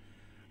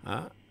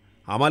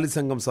 హమాలీ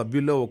సంఘం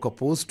సభ్యుల్లో ఒక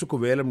పోస్టుకు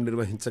వేలం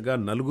నిర్వహించగా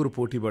 4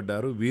 పోటీ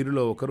పడ్డారు.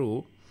 వీరిలో ఒకరు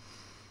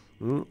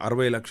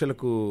 60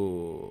 లక్షలకు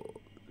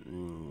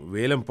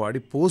వేలం పాడి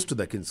పోస్టు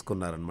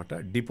దక్కించుకున్నారనమాట.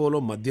 డిపోలో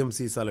మద్యం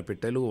సీసాల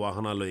పెట్టెలు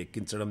వాహనాల్లో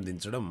ఎక్కించడం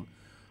దించడం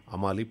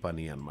హమాలీ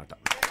పని అనమాట.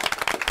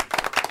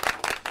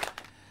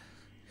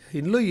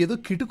 ఇందులో ఏదో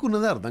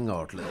కిటుకున్నదో అర్థం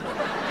కావట్లేదు.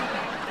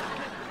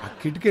 ఆ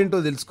కిటుకేంటో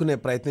తెలుసుకునే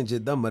ప్రయత్నం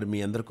చేద్దాం. మరి మీ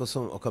అందరి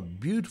కోసం ఒక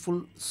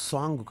బ్యూటిఫుల్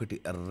సాంగ్ ఒకటి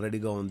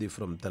రెడీగా ఉంది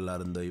ఫ్రమ్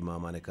తెల్లారిందో ఈ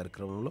మామ అనే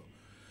కార్యక్రమంలో.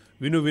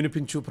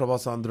 వినిపించు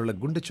ప్రవాసాంధ్రుల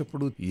గుండె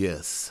చప్పుడు.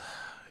 ఎస్,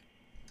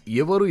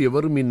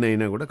 ఎవరు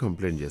మిన్నైనా కూడా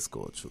కంప్లైంట్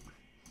చేసుకోవచ్చు.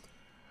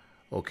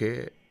 ఓకే,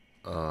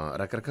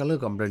 రకరకాలుగా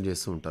కంప్లైంట్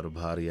చేస్తూ ఉంటారు.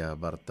 భార్య,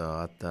 భర్త,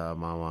 అత్త,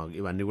 మామ,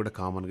 ఇవన్నీ కూడా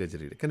కామన్గా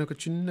జరిగాయి. కానీ ఒక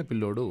చిన్న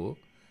పిల్లోడు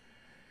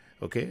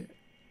ఓకే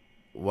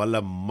వాళ్ళ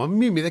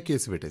మమ్మీ మీద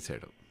కేసు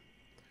పెట్టేశాడు.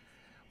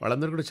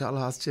 వాళ్ళందరూ కూడా చాలా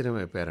ఆశ్చర్యం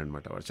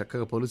అయిపోయారనమాట. వాడు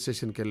చక్కగా పోలీస్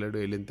స్టేషన్కి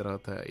వెళ్ళిన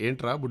తర్వాత,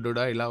 ఏంట్రా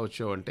బుడ్డోడా ఇలా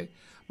వచ్చావు అంటే,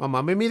 మా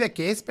మమ్మీ మీద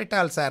కేసు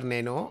పెట్టాలి సార్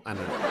నేను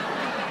అన్నాడు.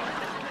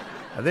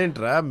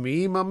 అదేంట్రా మీ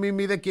మమ్మీ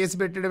మీద కేసు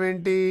పెట్టడం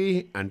ఏంటి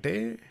అంటే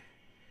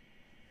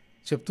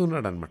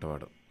చెప్తున్నాడు అనమాట.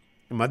 వాడు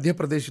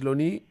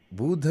మధ్యప్రదేశ్లోని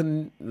బూధన్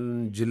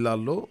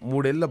జిల్లాలో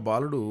 3 ఏళ్ల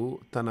బాలుడు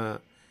తన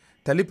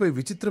తల్లిపై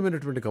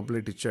విచిత్రమైనటువంటి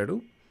కంప్లైంట్ ఇచ్చాడు.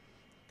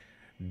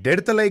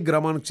 డెడతలై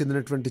గ్రామానికి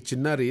చెందినటువంటి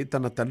చిన్నారి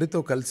తన తండ్రితో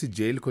కలిసి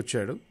జైలుకి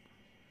వచ్చాడు.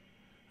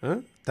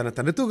 తన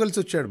తండ్రితో కలిసి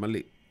వచ్చాడు.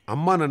 మళ్ళీ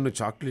అమ్మ నన్ను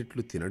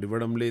చాక్లెట్లు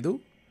తిననివ్వడం లేదు,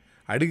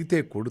 అడిగితే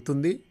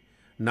కొడుతుంది,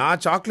 నా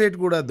చాక్లెట్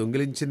కూడా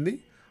దొంగిలించింది,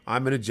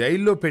 ఆమెను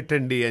జైల్లో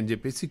పెట్టండి అని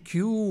చెప్పేసి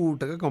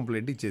క్యూట్గా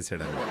కంప్లైంట్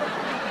ఇచ్చేసాడు.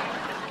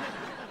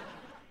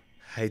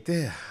 అయితే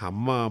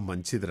అమ్మ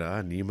మంచిదిరా,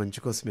 నీ మంచి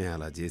కోసమే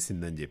అలా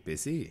చేసిందని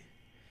చెప్పేసి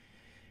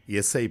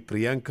ఎస్ఐ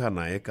ప్రియాంక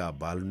నాయక్ ఆ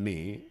బాలుని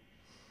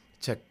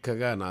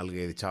చక్కగా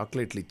 4-5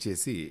 చాక్లెట్లు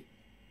ఇచ్చేసి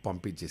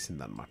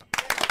పంపించేసింది అన్నమాట.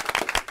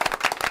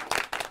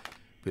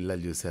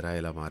 పిల్లలు చూసారా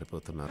ఇలా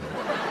మారిపోతున్నారు.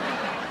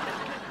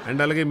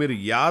 అండ్ అలాగే మీరు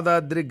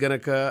యాదాద్రి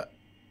గనక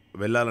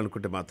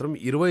వెళ్ళాలనుకుంటే మాత్రం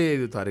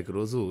 25 తారీఖు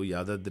రోజు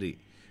యాదాద్రి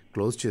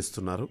క్లోజ్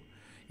చేస్తున్నారు.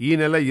 ఈ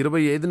నెల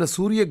 25న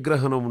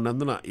సూర్యగ్రహణం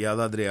ఉన్నందున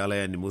యాదాద్రి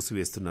ఆలయాన్ని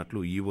మూసివేస్తున్నట్లు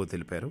ఈవో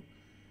తెలిపారు.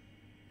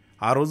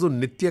 ఆ రోజు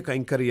నిత్య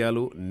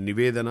కైంకర్యాలు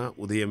నివేదన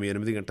ఉదయం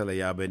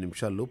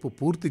 8:50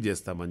 పూర్తి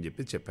చేస్తామని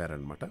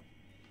చెప్పారనమాట.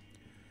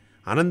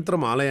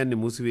 అనంతరం ఆలయాన్ని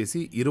మూసివేసి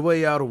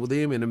 26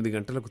 ఉదయం 8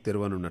 గంటలకు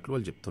తెరవనున్నట్లు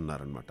వాళ్ళు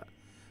చెప్తున్నారనమాట.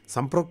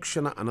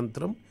 సంప్రోక్షణ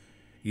అనంతరం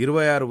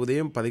 26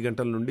 ఉదయం 10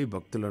 గంటల నుండి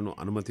భక్తులను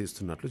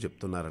అనుమతిస్తున్నట్లు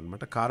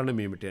చెప్తున్నారనమాట. కారణం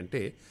ఏమిటి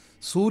అంటే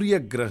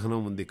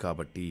సూర్యగ్రహణం ఉంది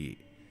కాబట్టి.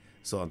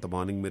 సో అంత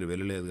మార్నింగ్ మీరు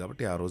వెళ్ళలేదు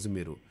కాబట్టి ఆ రోజు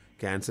మీరు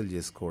క్యాన్సిల్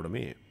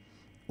చేసుకోవడమే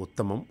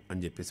ఉత్తమం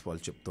అని చెప్పేసి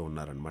వాళ్ళు చెప్తూ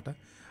ఉన్నారనమాట.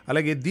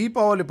 అలాగే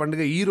దీపావళి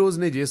పండుగ ఈ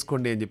రోజునే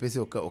చేసుకోండి అని చెప్పేసి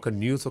ఒక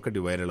న్యూస్ ఒకటి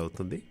వైరల్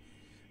అవుతుంది.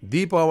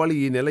 దీపావళి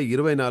ఈ నెల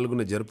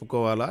 24న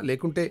జరుపుకోవాలా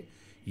లేకుంటే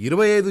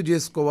 25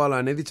 చేసుకోవాలా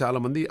అనేది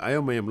చాలామంది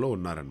అయోమయంలో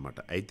ఉన్నారనమాట.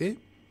 అయితే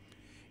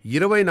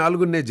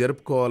 24నే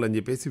జరుపుకోవాలని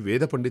చెప్పేసి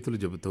వేద పండితులు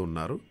చెబుతూ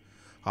ఉన్నారు.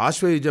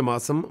 ఆశ్వయుజ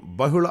మాసం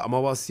బహుళ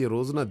అమావాస్య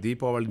రోజున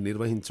దీపావళి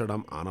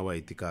నిర్వహించడం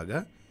ఆనవాయితీ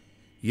కాగా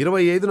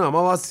 25న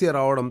అమావాస్య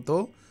రావడంతో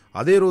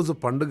అదే రోజు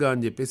పండుగ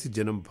అని చెప్పేసి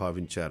జనం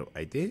భావించారు.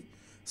 అయితే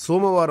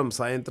సోమవారం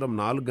సాయంత్రం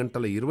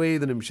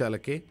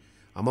 4:25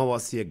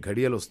 అమావాస్య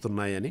ఘడియలు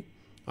వస్తున్నాయని,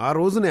 ఆ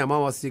రోజునే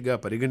అమావాస్యగా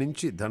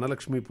పరిగణించి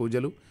ధనలక్ష్మి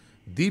పూజలు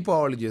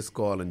దీపావళి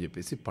చేసుకోవాలని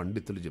చెప్పేసి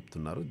పండితులు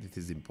చెప్తున్నారు. This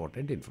is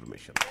important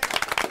information.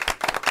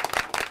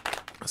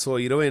 So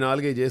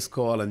 24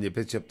 చేసుకోవాలని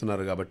చెప్పేసి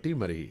చెప్తున్నారు కాబట్టి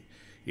మరి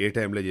ఏ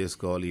టైంలో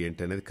చేసుకోవాలి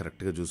ఏంటి అనేది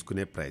కరెక్ట్గా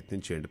చూసుకునే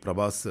ప్రయత్నం చేయండి.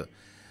 ప్రభాస్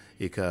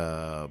ఇక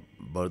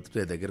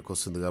బర్త్డే దగ్గరకు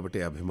వస్తుంది కాబట్టి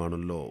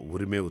అభిమానుల్లో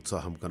ఉరిమే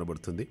ఉత్సాహం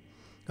కనబడుతుంది.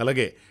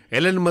 అలాగే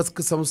ఎలన్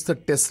మస్క్ సంస్థ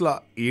టెస్లా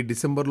ఈ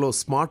డిసెంబర్లో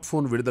స్మార్ట్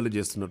ఫోన్ విడుదల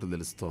చేస్తున్నట్టు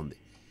తెలుస్తోంది.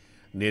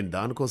 నేను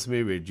దానికోసమే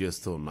వెయిట్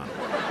చేస్తూ ఉన్నాను.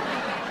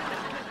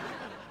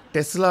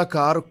 టెస్లా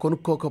కారు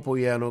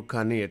కొనుక్కోకపోయాను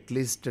కానీ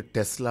అట్లీస్ట్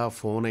టెస్లా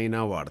ఫోన్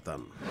అయినా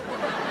వాడతాను.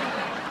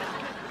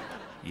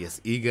 Yes,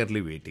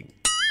 eagerly waiting.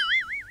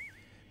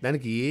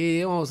 దానికి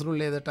ఏం అవసరం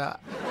లేదట.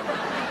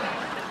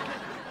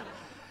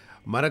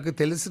 మనకు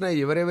తెలిసిన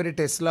ఎవరెవరి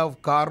టెస్లా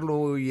కార్లు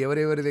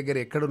ఎవరెవరి దగ్గర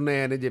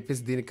ఎక్కడున్నాయని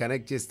చెప్పేసి దీన్ని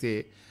కనెక్ట్ చేస్తే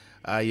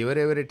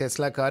ఎవరెవరి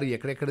టెస్లా కారు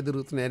ఎక్కడెక్కడ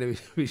తిరుగుతున్నాయనే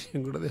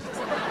విషయం కూడా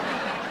తెలుసు.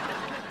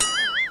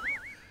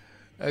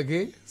 ఓకే,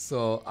 సో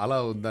అలా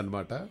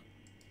ఉందన్నమాట.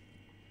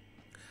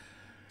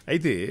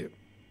 అయితే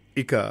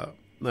ఇక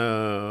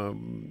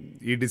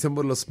ఈ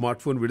డిసెంబర్లో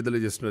స్మార్ట్ ఫోన్ విడుదల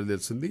చేస్తున్నట్టు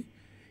తెలిసింది.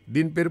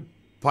 దీని పేరు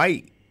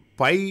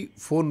పై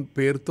ఫోన్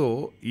పేరుతో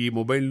ఈ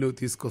మొబైల్ను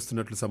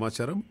తీసుకొస్తున్నట్లు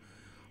సమాచారం.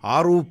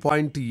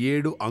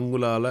 6.7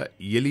 అంగుళాల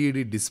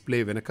ఎల్ఈడి డిస్ప్లే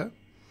వెనక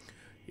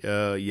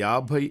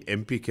 50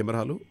 MP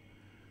కెమెరాలు,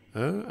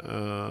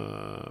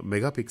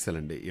 మెగాపిక్సెల్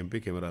అండి. ఎంపీ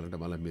కెమెరాలు అంటే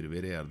మళ్ళీ మీరు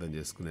వేరే అర్థం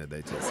చేసుకునే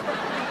దయచేసి.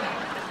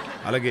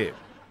 అలాగే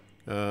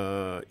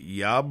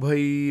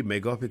 50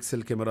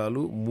 మెగాపిక్సెల్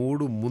కెమెరాలు,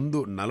 3 ముందు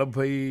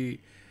 40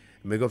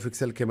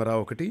 మెగాపిక్సెల్ కెమెరా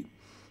ఒకటి,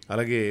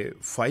 అలాగే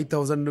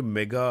 5000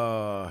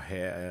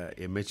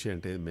 ఎంహెచ్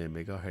అంటే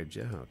mega hedge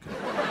okay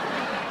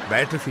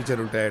battery feature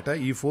ఉంటాయట.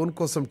 ఈ ఫోన్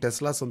కోసం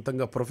టెస్లా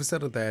సొంతంగా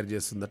ప్రాసెసర్ను తయారు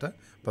చేస్తుందట.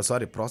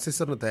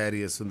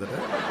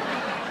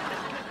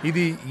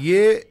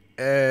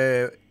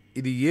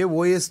 ఇది ఏ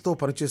ఓఎస్తో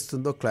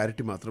పనిచేస్తుందో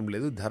క్లారిటీ మాత్రం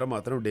లేదు. ధర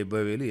మాత్రం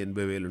 70,000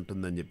 80,000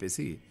 ఉంటుందని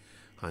చెప్పేసి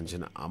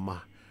అంచనా. అమ్మ,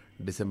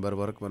 డిసెంబర్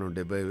వరకు మనం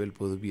 70,000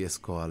 పొదుపు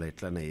చేసుకోవాలి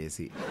ఎట్లన్నా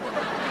వేసి.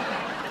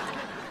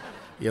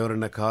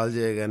 ఎవరన్నా కాల్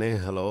చేయగానే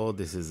హలో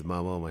దిస్ ఇస్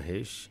మామా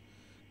Mahesh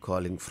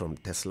calling from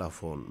Tesla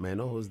phone, may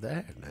know who's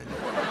that.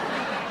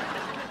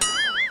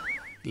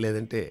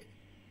 లేదంటే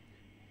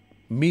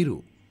మీరు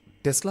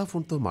టెస్లా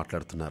ఫోన్తో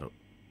మాట్లాడుతున్నారు,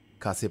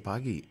 కాసేపు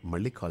ఆగి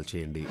మళ్ళీ కాల్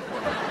చేయండి.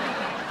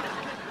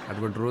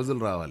 అటువంటి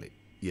రోజులు రావాలి.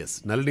 ఎస్,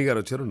 నళిని గారు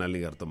వచ్చారు, నళిని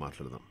గారితో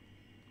మాట్లాడదాం.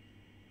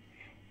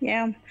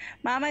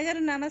 మామయ్య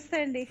గారు నమస్తే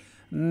అండి.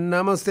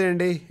 నమస్తే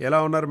అండి, ఎలా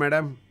ఉన్నారు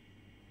మేడం?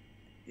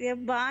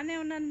 బాగానే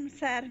ఉన్నాను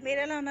సార్, మీరు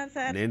ఎలా ఉన్నారు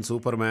సార్? నేను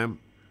సూపర్ మ్యామ్.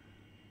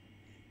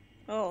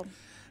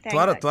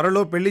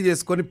 త్వరలో పెళ్లి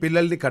చేసుకొని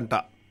పిల్లల్ని కంట.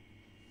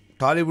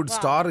 టాలీవుడ్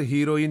స్టార్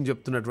హీరోయిన్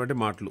చెప్తున్నటువంటి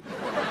మాటలు.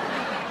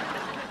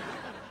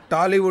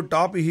 టాలీవుడ్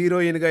టాప్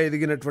హీరోయిన్గా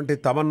ఎదిగినటువంటి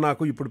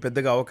తమన్నాకు ఇప్పుడు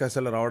పెద్దగా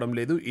అవకాశాలు రావడం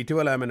లేదు.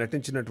 ఇటీవల ఆమె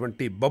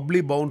నటించినటువంటి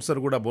బబ్లీ బౌన్సర్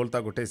కూడా బోల్తా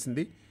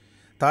కొట్టేసింది.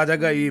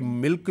 తాజాగా ఈ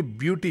మిల్క్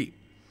బ్యూటీ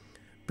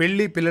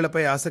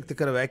పిల్లలపై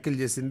ఆసక్తికర వ్యాఖ్యలు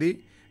చేసింది.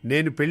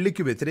 నేను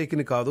పెళ్లికి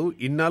వ్యతిరేకిని కాదు,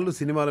 ఇన్నాళ్ళు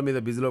సినిమాల మీద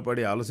బిజీలో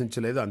పడి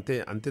ఆలోచించలేదు,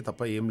 అంతే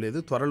తప్ప ఏం లేదు.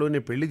 త్వరలోనే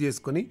పెళ్లి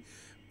చేసుకొని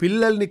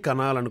పిల్లల్ని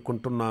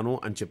కనాలనుకుంటున్నాను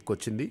అని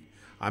చెప్పుకొచ్చింది.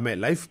 ఆమె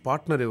లైఫ్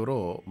పార్ట్నర్ ఎవరో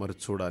మరి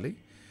చూడాలి.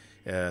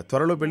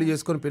 త్వరలో పెళ్లి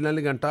చేసుకొని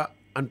పిల్లల్ని గంట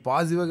అని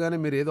పాజిటివ్గానే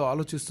మీరు ఏదో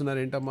ఆలోచిస్తున్నారు.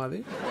 ఏంటమ్మా అది?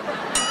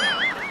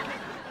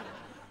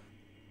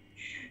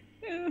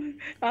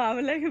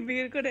 ఆమెలాగా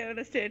మీరు కూడా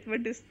ఏమైనా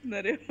స్టేట్మెంట్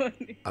ఇస్తున్నారేమో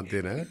అని.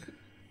 అంతేనా?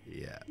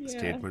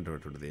 స్టేట్మెంట్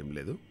అటువంటిది ఏం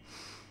లేదు.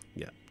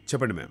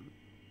 చెప్పండి మ్యామ్.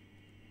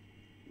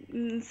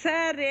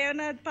 సార్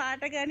ఏమైనా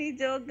పాట కానీ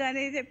జోక్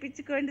కానీ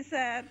చెప్పించుకోండి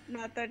సార్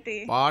నాతోటి.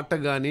 పాట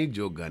కానీ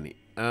జోక్ కానీ,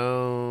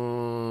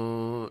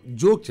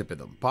 జోక్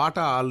చెప్పేద్దాం. పాట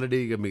ఆల్రెడీ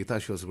ఇక మిగతా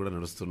షోస్ కూడా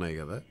నడుస్తున్నాయి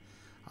కదా,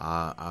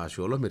 ఆ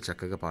షోలో మీరు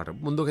చక్కగా పాట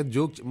ముందు ఒక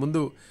జోక్.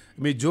 ముందు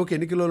మీ జోక్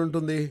ఎన్ని కిలోలు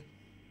ఉంటుంది?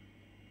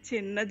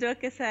 చిన్న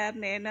జోకే సార్.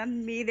 నేను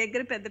మీ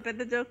దగ్గర పెద్ద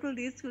పెద్ద జోకులు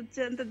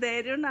తీసుకొచ్చేంత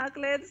ధైర్యం నాకు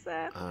లేదు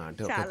సార్.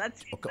 అంటే చాలా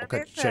ఒక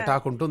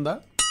చటాక్ ఉంటుందా?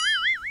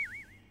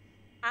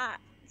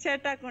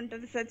 చటాక్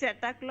ఉంటుంది సార్.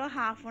 చటాక్లో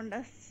హాఫ్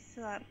ఉండదు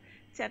సార్.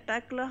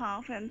 చటాక్లో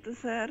హాఫ్ ఎంత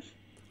సార్?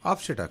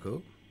 హాఫ్ చటాకు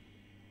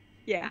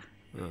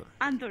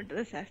అంత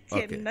ఉంటుంది సార్.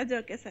 చిన్న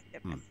జోకే సార్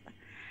చెప్పేస్తా.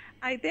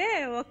 అయితే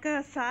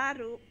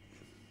ఒకసారు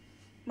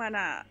మన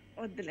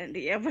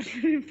వద్దులేండి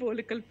ఎవరి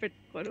పోలికలు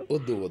పెట్టుకోరు,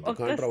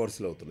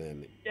 కాంట్రవర్సీలు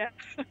అవుతున్నాయని.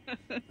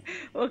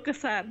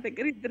 ఒకసారి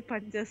దగ్గర ఇద్దరు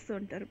పని చేస్తూ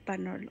ఉంటారు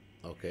పనోళ్ళు.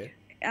 ఓకే.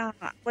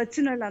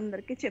 వచ్చిన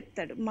వాళ్ళందరికీ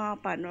చెప్తాడు, మా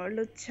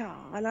పనోళ్ళు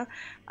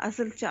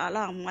అసలు చాలా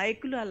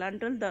అమాయకులు,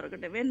 అలాంటి వాళ్ళు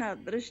దొరకడమే నా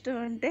అదృష్టం.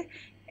 అంటే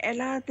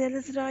ఎలా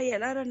తెలుసురా,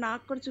 ఎలారా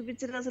నాకు కూడా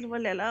చూపించరా అసలు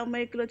వాళ్ళు ఎలా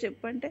అమాయకులో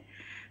చెప్పంటే,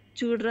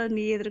 చూడరా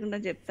నీ ఎదురుకుండా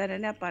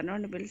చెప్తానని ఆ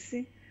పనోడిని పిలిచి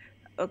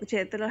ఒక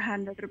చేతిలో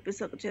 100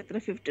 రూపీస్ ఒక చేతిలో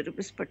 50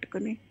 రూపీస్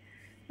పట్టుకుని,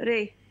 రే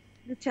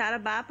నువ్వు చాలా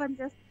బాగా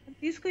పనిచేస్తావు,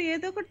 తీసుకో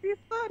ఏదో ఒకటి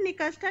తీసుకో, నీ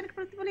కష్టానికి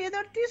ప్రతిఫలం ఏదో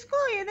ఒకటి తీసుకో,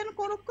 ఏదైనా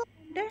కొనుక్కో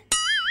అంటే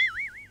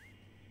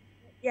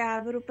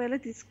 50 రూపాయలు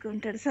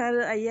తీసుకుంటాడు. సార్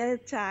అయ్యా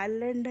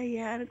చాలండి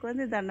అయ్యా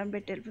అనుకొని దండం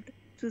పెట్టి వెళ్ళిపోతాడు.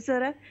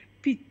 చూసారా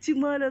పిచ్చి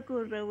మాలకు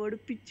వాడు,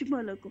 పిచ్చి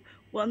మాలకు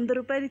 100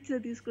 రూపాయలు ఇచ్చినా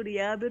తీసుకోడు,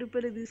 50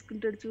 రూపాయలు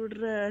తీసుకుంటాడు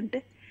చూడరా అంటే,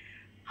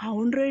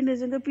 అవును రా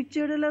నిజంగా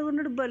పిచ్చాడులాగా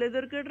ఉన్నాడు, భలే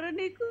దొరికాడురా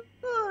నీకు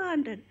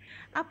అంటాడు.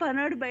 ఆ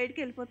పనోడు బయటకు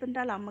వెళ్ళిపోతుంటే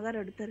వాళ్ళ అమ్మగారు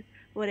అడుగుతారు,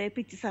 ఒరే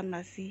పిచ్చి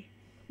సన్నాసి,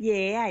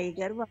 ఏ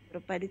అయ్యగారు 100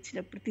 రూపాయలు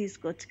ఇచ్చినప్పుడు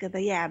తీసుకోవచ్చు కదా,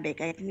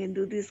 50కి అయితే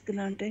ఎందుకు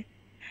తీసుకున్నావు అంటే,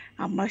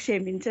 అమ్మ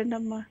క్షమించండి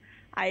అమ్మ,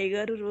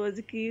 అయ్యగారు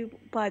రోజుకి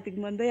 25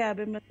 మందో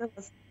 50 మందో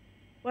వస్తారు,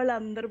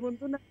 వాళ్ళందరి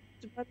ముందు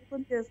నాకు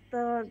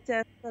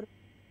చేస్తారు,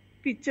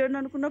 పిచ్చోడిని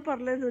అనుకున్నా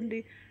పర్లేదండి,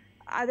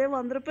 అదే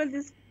 100 రూపాయలు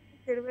తీసుకుని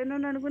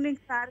తెలివైన అనుకుని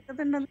ఇంక సార్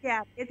కదండి వాళ్ళకి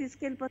 50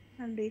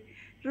 తీసుకెళ్ళిపోతానండి,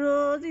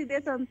 రోజు ఇదే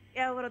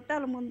ఎవరైతే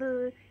వాళ్ళ ముందు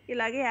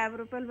ఇలాగే 50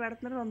 రూపాయలు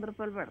పెడుతున్నారు, 100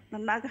 రూపాయలు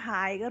పెడుతున్నారు, నాకు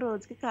హాయిగా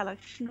రోజుకి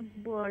కలెక్షన్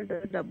బోల్డ్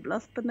డబ్బులు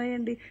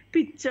వస్తున్నాయండి,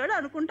 పిచ్చోడు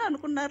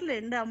అనుకున్నారు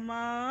లేండి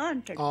అమ్మా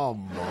అంటాడు.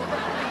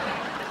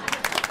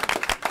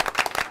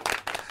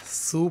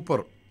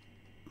 సూపర్,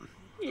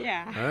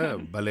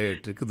 భలే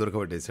ట్రిక్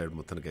దొరకబట్టేశాడు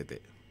మొత్తానికైతే.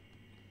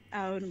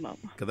 అవును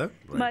మామ కదా.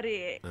 మరి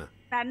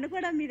నన్ను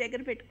కూడా మీ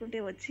దగ్గర పెట్టుకుంటే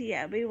వచ్చి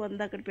 50,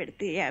 100 అక్కడ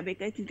పెడితే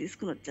 50కి అయితే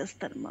తీసుకుని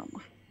వచ్చేస్తాను మామ.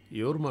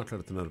 ఎవరు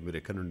మాట్లాడుతున్నారు మీరు?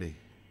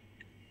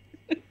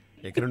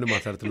 ఎక్కడి నుండి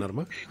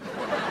మాట్లాడుతున్నారమ్మా?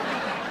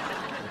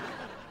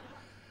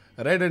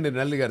 రైట్ అండి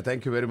నల్లి గారు,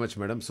 thank you very much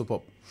madam,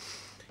 super.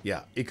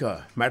 ఇక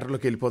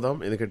మ్యాటర్లోకి వెళ్ళిపోదాం,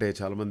 ఎందుకంటే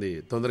చాలామంది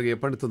తొందరగా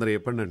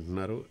చెప్పండి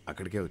అంటున్నారు,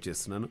 అక్కడికే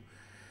వచ్చేస్తున్నాను.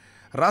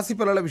 రాశి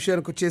ఫలాల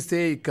విషయానికి వచ్చేస్తే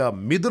ఇక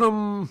మిథునం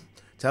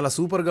చాలా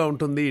సూపర్గా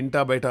ఉంటుంది,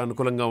 ఇంటా బయట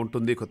అనుకూలంగా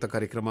ఉంటుంది, కొత్త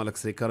కార్యక్రమాలకు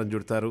శ్రీకారం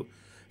చుడతారు,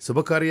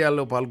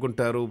 శుభకార్యాల్లో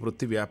పాల్గొంటారు,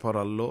 వృత్తి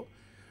వ్యాపారాల్లో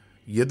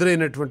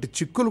ఎదురైనటువంటి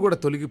చిక్కులు కూడా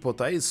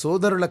తొలగిపోతాయి,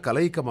 సోదరుల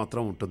కలయిక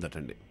మాత్రం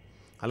ఉంటుందటండి.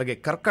 అలాగే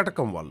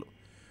కర్కాటకం వాళ్ళు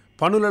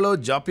పనులలో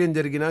జాప్యం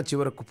జరిగినా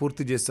చివరకు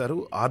పూర్తి చేస్తారు,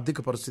 ఆర్థిక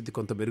పరిస్థితి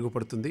కొంత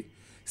మెరుగుపడుతుంది,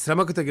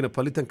 శ్రమకు తగిన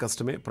ఫలితం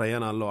కష్టమే,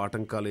 ప్రయాణాల్లో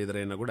ఆటంకాలు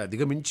ఎదురైనా కూడా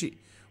అధిగమించి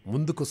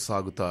ముందుకు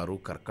సాగుతారు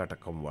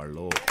కర్కాటకం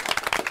వాళ్ళు.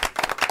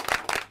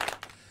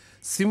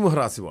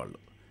 సింహరాశి వాళ్ళు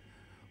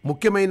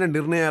ముఖ్యమైన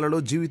నిర్ణయాలలో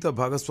జీవిత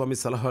భాగస్వామి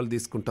సలహాలు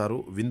తీసుకుంటారు,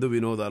 విందు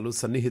వినోదాలు,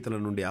 సన్నిహితుల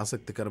నుండి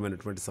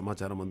ఆసక్తికరమైనటువంటి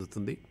సమాచారం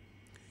అందుతుంది,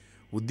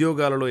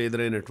 ఉద్యోగాలలో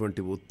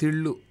ఎదురైనటువంటి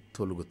ఒత్తిళ్లు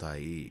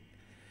తొలగుతాయి.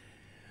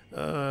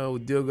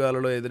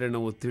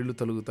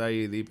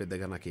 ఇది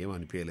పెద్దగా నాకేం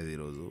అనిపించలేదు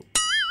ఈరోజు.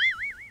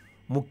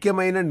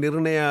 ముఖ్యమైన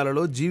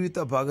నిర్ణయాలలో జీవిత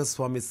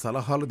భాగస్వామి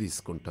సలహాలు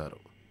తీసుకుంటారు.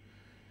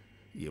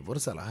 ఎవరు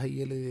సలహా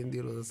ఇయ్యలేదు ఏంది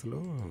ఈరోజు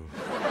అసలు?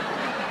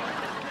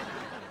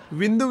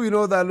 విందు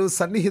వినోదాలు,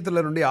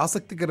 సన్నిహితుల నుండి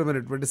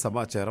ఆసక్తికరమైనటువంటి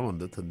సమాచారం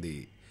అందుతుంది.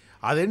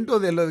 అదేంటో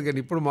తెలియదు కానీ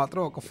ఇప్పుడు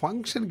మాత్రం ఒక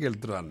ఫంక్షన్కి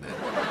వెళ్తున్నాను నేను.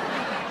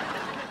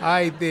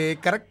 అయితే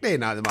కరెక్టే,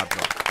 నాది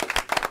మాత్రం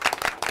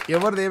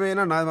ఎవరిది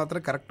ఏమైనా నాది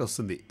మాత్రం కరెక్ట్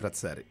వస్తుంది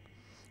ప్రతిసారి.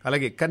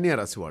 అలాగే కన్యా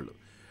రాశి వాళ్ళు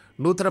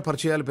నూతన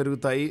పరిచయాలు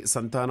పెరుగుతాయి,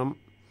 సంతానం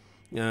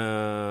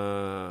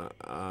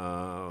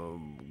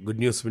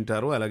గుడ్ న్యూస్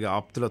వింటారు, అలాగే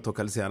ఆప్తులతో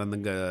కలిసి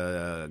ఆనందంగా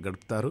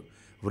గడుపుతారు,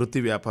 వృత్తి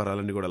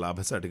వ్యాపారాలన్నీ కూడా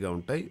లాభసాటిగా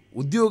ఉంటాయి,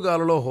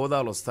 ఉద్యోగాలలో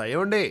హోదాలు వస్తాయి.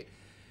 ఏమండి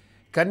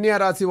కన్యా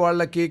రాశి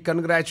వాళ్ళకి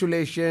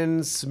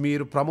కంగ్రాచ్యులేషన్స్,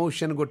 మీరు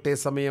ప్రమోషన్ కొట్టే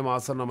సమయం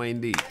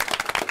ఆసన్నమైంది.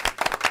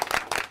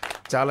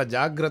 చాలా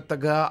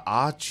జాగ్రత్తగా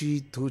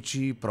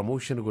ఆచితూచి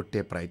ప్రమోషన్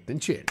కొట్టే ప్రయత్నం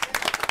చేయండి.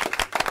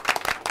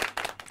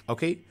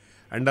 ఓకే.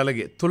 అండ్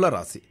అలాగే తుల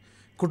రాశి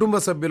కుటుంబ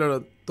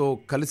సభ్యులతో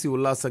కలిసి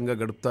ఉల్లాసంగా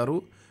గడుపుతారు,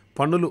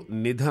 పనులు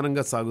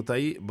నిదానంగా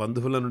సాగుతాయి.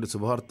 బంధువుల నుండి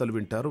శుభవార్తలు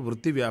వింటారు.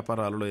 వృత్తి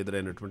వ్యాపారాలలో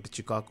ఎదురైనటువంటి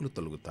చికాకులు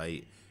తొలగుతాయి.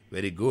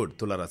 వెరీ గుడ్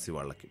తులారాశి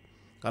వాళ్ళకి.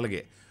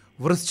 అలాగే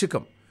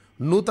వృశ్చికం,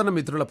 నూతన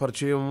మిత్రుల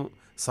పరిచయం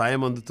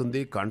సాయం అందుతుంది.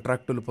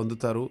 కాంట్రాక్టులు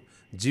పొందుతారు.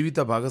 జీవిత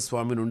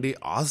భాగస్వామి నుండి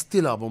ఆస్తి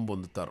లాభం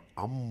పొందుతారు.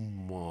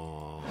 అమ్మా,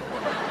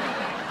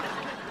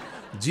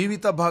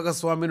 జీవిత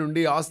భాగస్వామి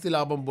నుండి ఆస్తి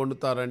లాభం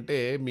పొందుతారంటే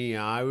మీ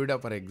ఆవిడ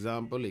ఫర్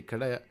ఎగ్జాంపుల్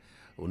ఇక్కడ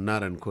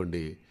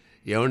ఉన్నారనుకోండి,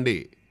 ఏమండి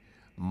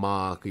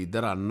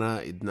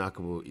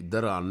నాకు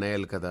ఇద్దరు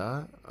అన్నయ్యలు కదా,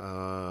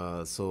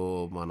 సో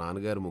మా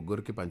నాన్నగారు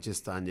ముగ్గురికి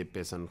పంచిస్తా అని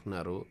చెప్పేసి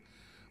అంటున్నారు.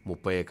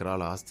 30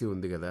 ఎకరాల ఆస్తి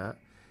ఉంది కదా,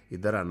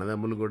 ఇద్దరు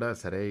అన్నదమ్ములు కూడా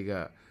సరే ఇక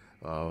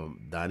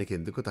దానికి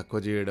ఎందుకు తక్కువ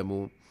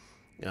చేయడము,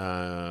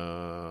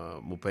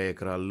 30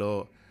 ఎకరాల్లో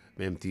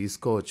మేము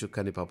తీసుకోవచ్చు,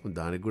 కానీ పాపం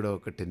దానికి కూడా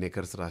ఒక 10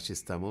 acres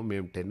రాసిస్తాము,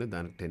 మేము 10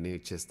 దానికి 10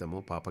 ఇచ్చేస్తాము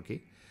పాపకి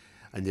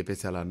అని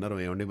చెప్పేసి అలా అన్నారు.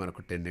 ఏమండి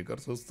మనకు 10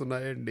 acres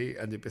వస్తున్నాయండి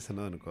అని చెప్పేసి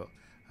అన్నది అనుకో,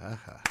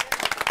 ఆహా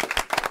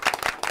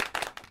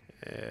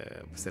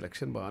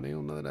సెలక్షన్ బాగానే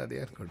ఉన్నదని అది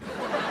అనుకోండి.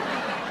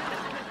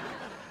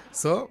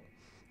 సో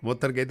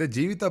మొత్తానికైతే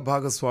జీవిత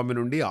భాగస్వామి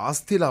నుండి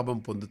ఆస్తి లాభం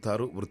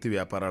పొందుతారు. వృత్తి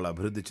వ్యాపారాలు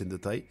అభివృద్ధి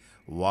చెందుతాయి.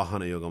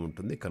 వాహన యోగం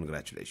ఉంటుంది.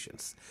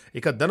 కంగ్రాచులేషన్స్.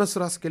 ఇక ధనుసు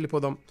రాశికి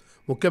వెళ్ళిపోదాం.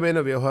 ముఖ్యమైన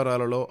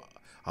వ్యవహారాలలో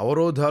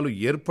అవరోధాలు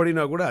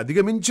ఏర్పడినా కూడా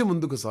అధిగమించి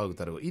ముందుకు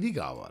సాగుతారు. ఇది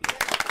కావాలి.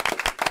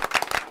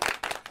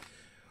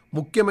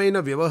 ముఖ్యమైన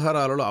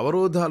వ్యవహారాలలో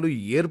అవరోధాలు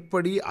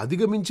ఏర్పడి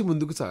అధిగమించి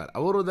ముందుకు సాగాలి.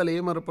 అవరోధాలు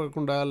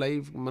ఏమరపడకుండా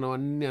లైఫ్ మనం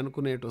అన్నీ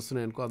అనుకునేటి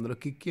వస్తున్నాయి అనుకో, అందులో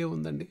కిక్కే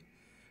ఉందండి.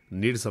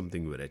 Need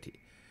something variety.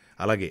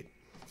 అలాగే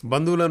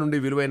బంధువుల నుండి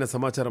విలువైన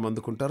సమాచారం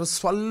అందుకుంటారు.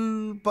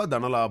 స్వల్ప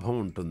ధనలాభం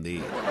ఉంటుంది.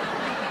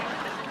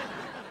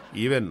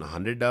 ఈవెన్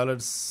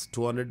 $100,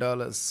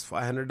 $200,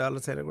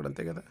 $500 అయినా కూడా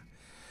అంతే కదా.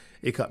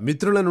 ఇక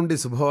మిత్రుల నుండి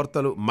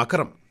శుభవార్తలు.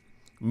 మకరం,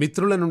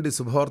 మిత్రుల నుండి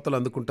శుభవార్తలు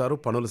అందుకుంటారు.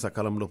 పనులు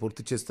సకాలంలో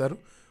పూర్తి చేస్తారు.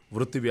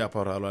 వృత్తి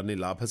వ్యాపారాలు అన్నీ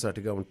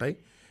లాభసాటిగా ఉంటాయి.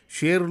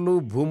 షేర్లు,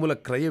 భూముల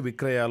క్రయ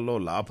విక్రయాల్లో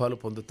లాభాలు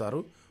పొందుతారు.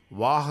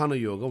 వాహన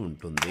యోగం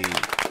ఉంటుంది.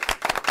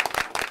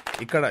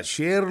 ఇక్కడ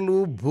షేర్లు,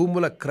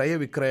 భూముల క్రయ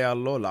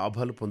విక్రయాల్లో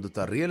లాభాలు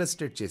పొందుతారు. రియల్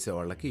ఎస్టేట్ చేసే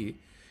వాళ్ళకి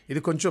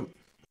ఇది కొంచెం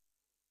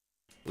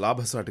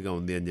లాభసాటిగా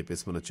ఉంది అని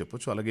చెప్పేసి మనం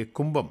చెప్పొచ్చు. అలాగే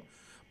కుంభం,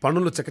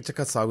 పనులు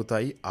చకచక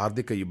సాగుతాయి.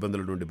 ఆర్థిక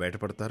ఇబ్బందుల నుండి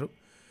బయటపడతారు.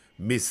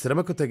 మీ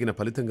శ్రమకు తగిన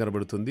ఫలితం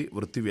కనబడుతుంది.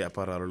 వృత్తి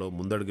వ్యాపారాలలో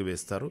ముందడుగు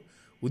వేస్తారు.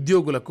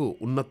 ఉద్యోగులకు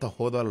ఉన్నత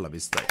హోదాలు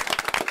లభిస్తాయి.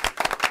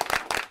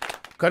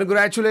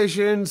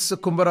 కంగ్రాచులేషన్స్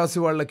కుంభరాశి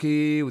వాళ్ళకి.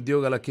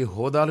 ఉద్యోగాలకి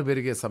హోదాలు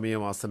పెరిగే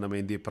సమయం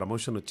ఆసన్నమైంది.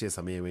 ప్రమోషన్ వచ్చే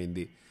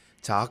సమయమైంది.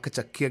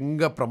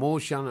 చాకచక్యంగా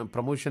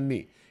ప్రమోషన్ని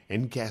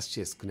ఎన్కాష్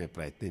చేసుకునే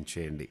ప్రయత్నం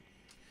చేయండి.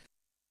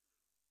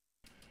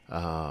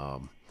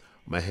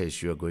 Mahesh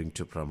you are going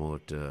to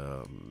promote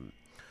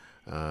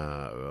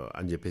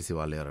అని చెప్పేసి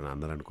వాళ్ళు ఎవరైనా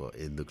అన్నారనుకో,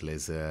 ఎందుకులే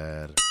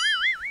సార్,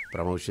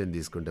 ప్రమోషన్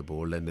తీసుకుంటే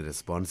బోల్డ్ అన్ని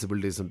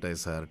రెస్పాన్సిబిలిటీస్ ఉంటాయి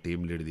సార్,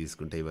 టీమ్ లీడ్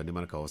తీసుకుంటే ఇవన్నీ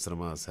మనకు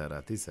అవసరమా సార్,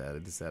 అది సార్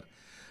ఇది sir,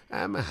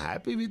 I'm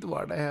happy with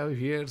what I have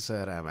here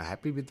sir, I'm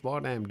happy with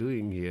what I'm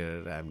doing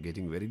here, I'm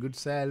getting very good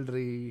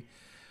salary.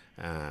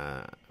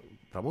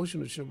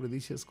 Promotion వచ్చినప్పుడు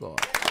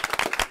తీసేసుకోవాలి.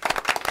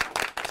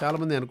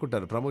 చాలామంది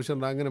అనుకుంటారు ప్రమోషన్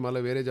రాగానే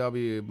మళ్ళీ వేరే జాబ్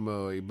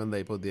ఇబ్బంది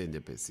అయిపోద్ది అని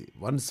చెప్పేసి.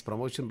 వన్స్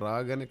ప్రమోషన్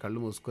రాగానే కళ్ళు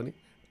మూసుకొని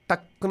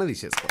టక్కున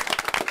తీసేసుకోవాలి.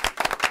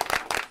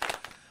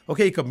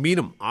 ఓకే, ఇక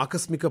మీనం,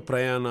 ఆకస్మిక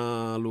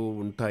ప్రయాణాలు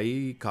ఉంటాయి.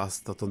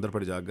 కాస్త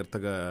తొందరపడి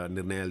జాగ్రత్తగా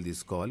నిర్ణయాలు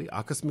తీసుకోవాలి.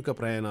 ఆకస్మిక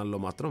ప్రయాణాల్లో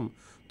మాత్రం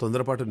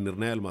తొందరపాటు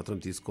నిర్ణయాలు మాత్రం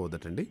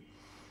తీసుకోవద్దటండి.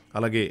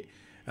 అలాగే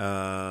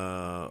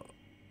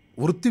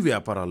వృత్తి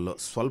వ్యాపారాల్లో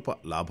స్వల్ప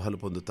లాభాలు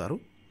పొందుతారు.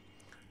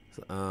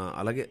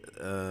 అలాగే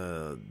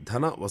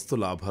ధన వస్తు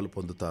లాభాలు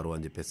పొందుతారు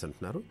అని చెప్పేసి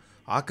అంటున్నారు.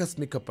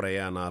 ఆకస్మిక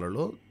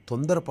ప్రయాణాలలో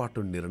తొందరపాటు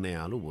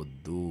నిర్ణయాలు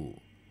వద్దు.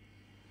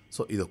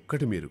 సో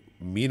ఇదొక్కటి మీరు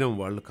మీనం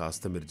వాళ్ళు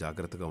కాస్త మీరు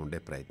జాగ్రత్తగా ఉండే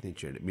ప్రయత్నం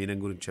చేయండి. మీనం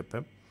గురించి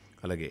చెప్పాం.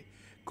 అలాగే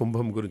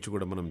కుంభం గురించి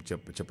కూడా మనం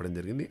చెప్పడం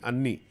జరిగింది.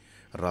 అన్ని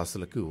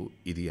రాసులకు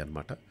ఇది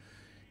అన్నమాట.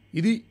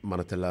 ఇది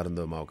మన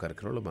తెల్లారిందో మావ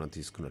కార్యక్రమంలో మనం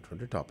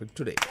తీసుకున్నటువంటి టాపిక్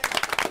టుడే.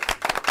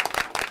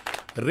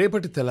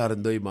 రేపటి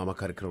తెల్లారిందో ఈ మామ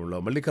కార్యక్రమంలో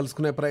మళ్ళీ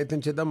కలుసుకునే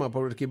ప్రయత్నం చేద్దాం.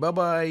 అప్పటికి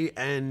బాయ్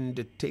అండ్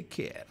టేక్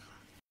కేర్.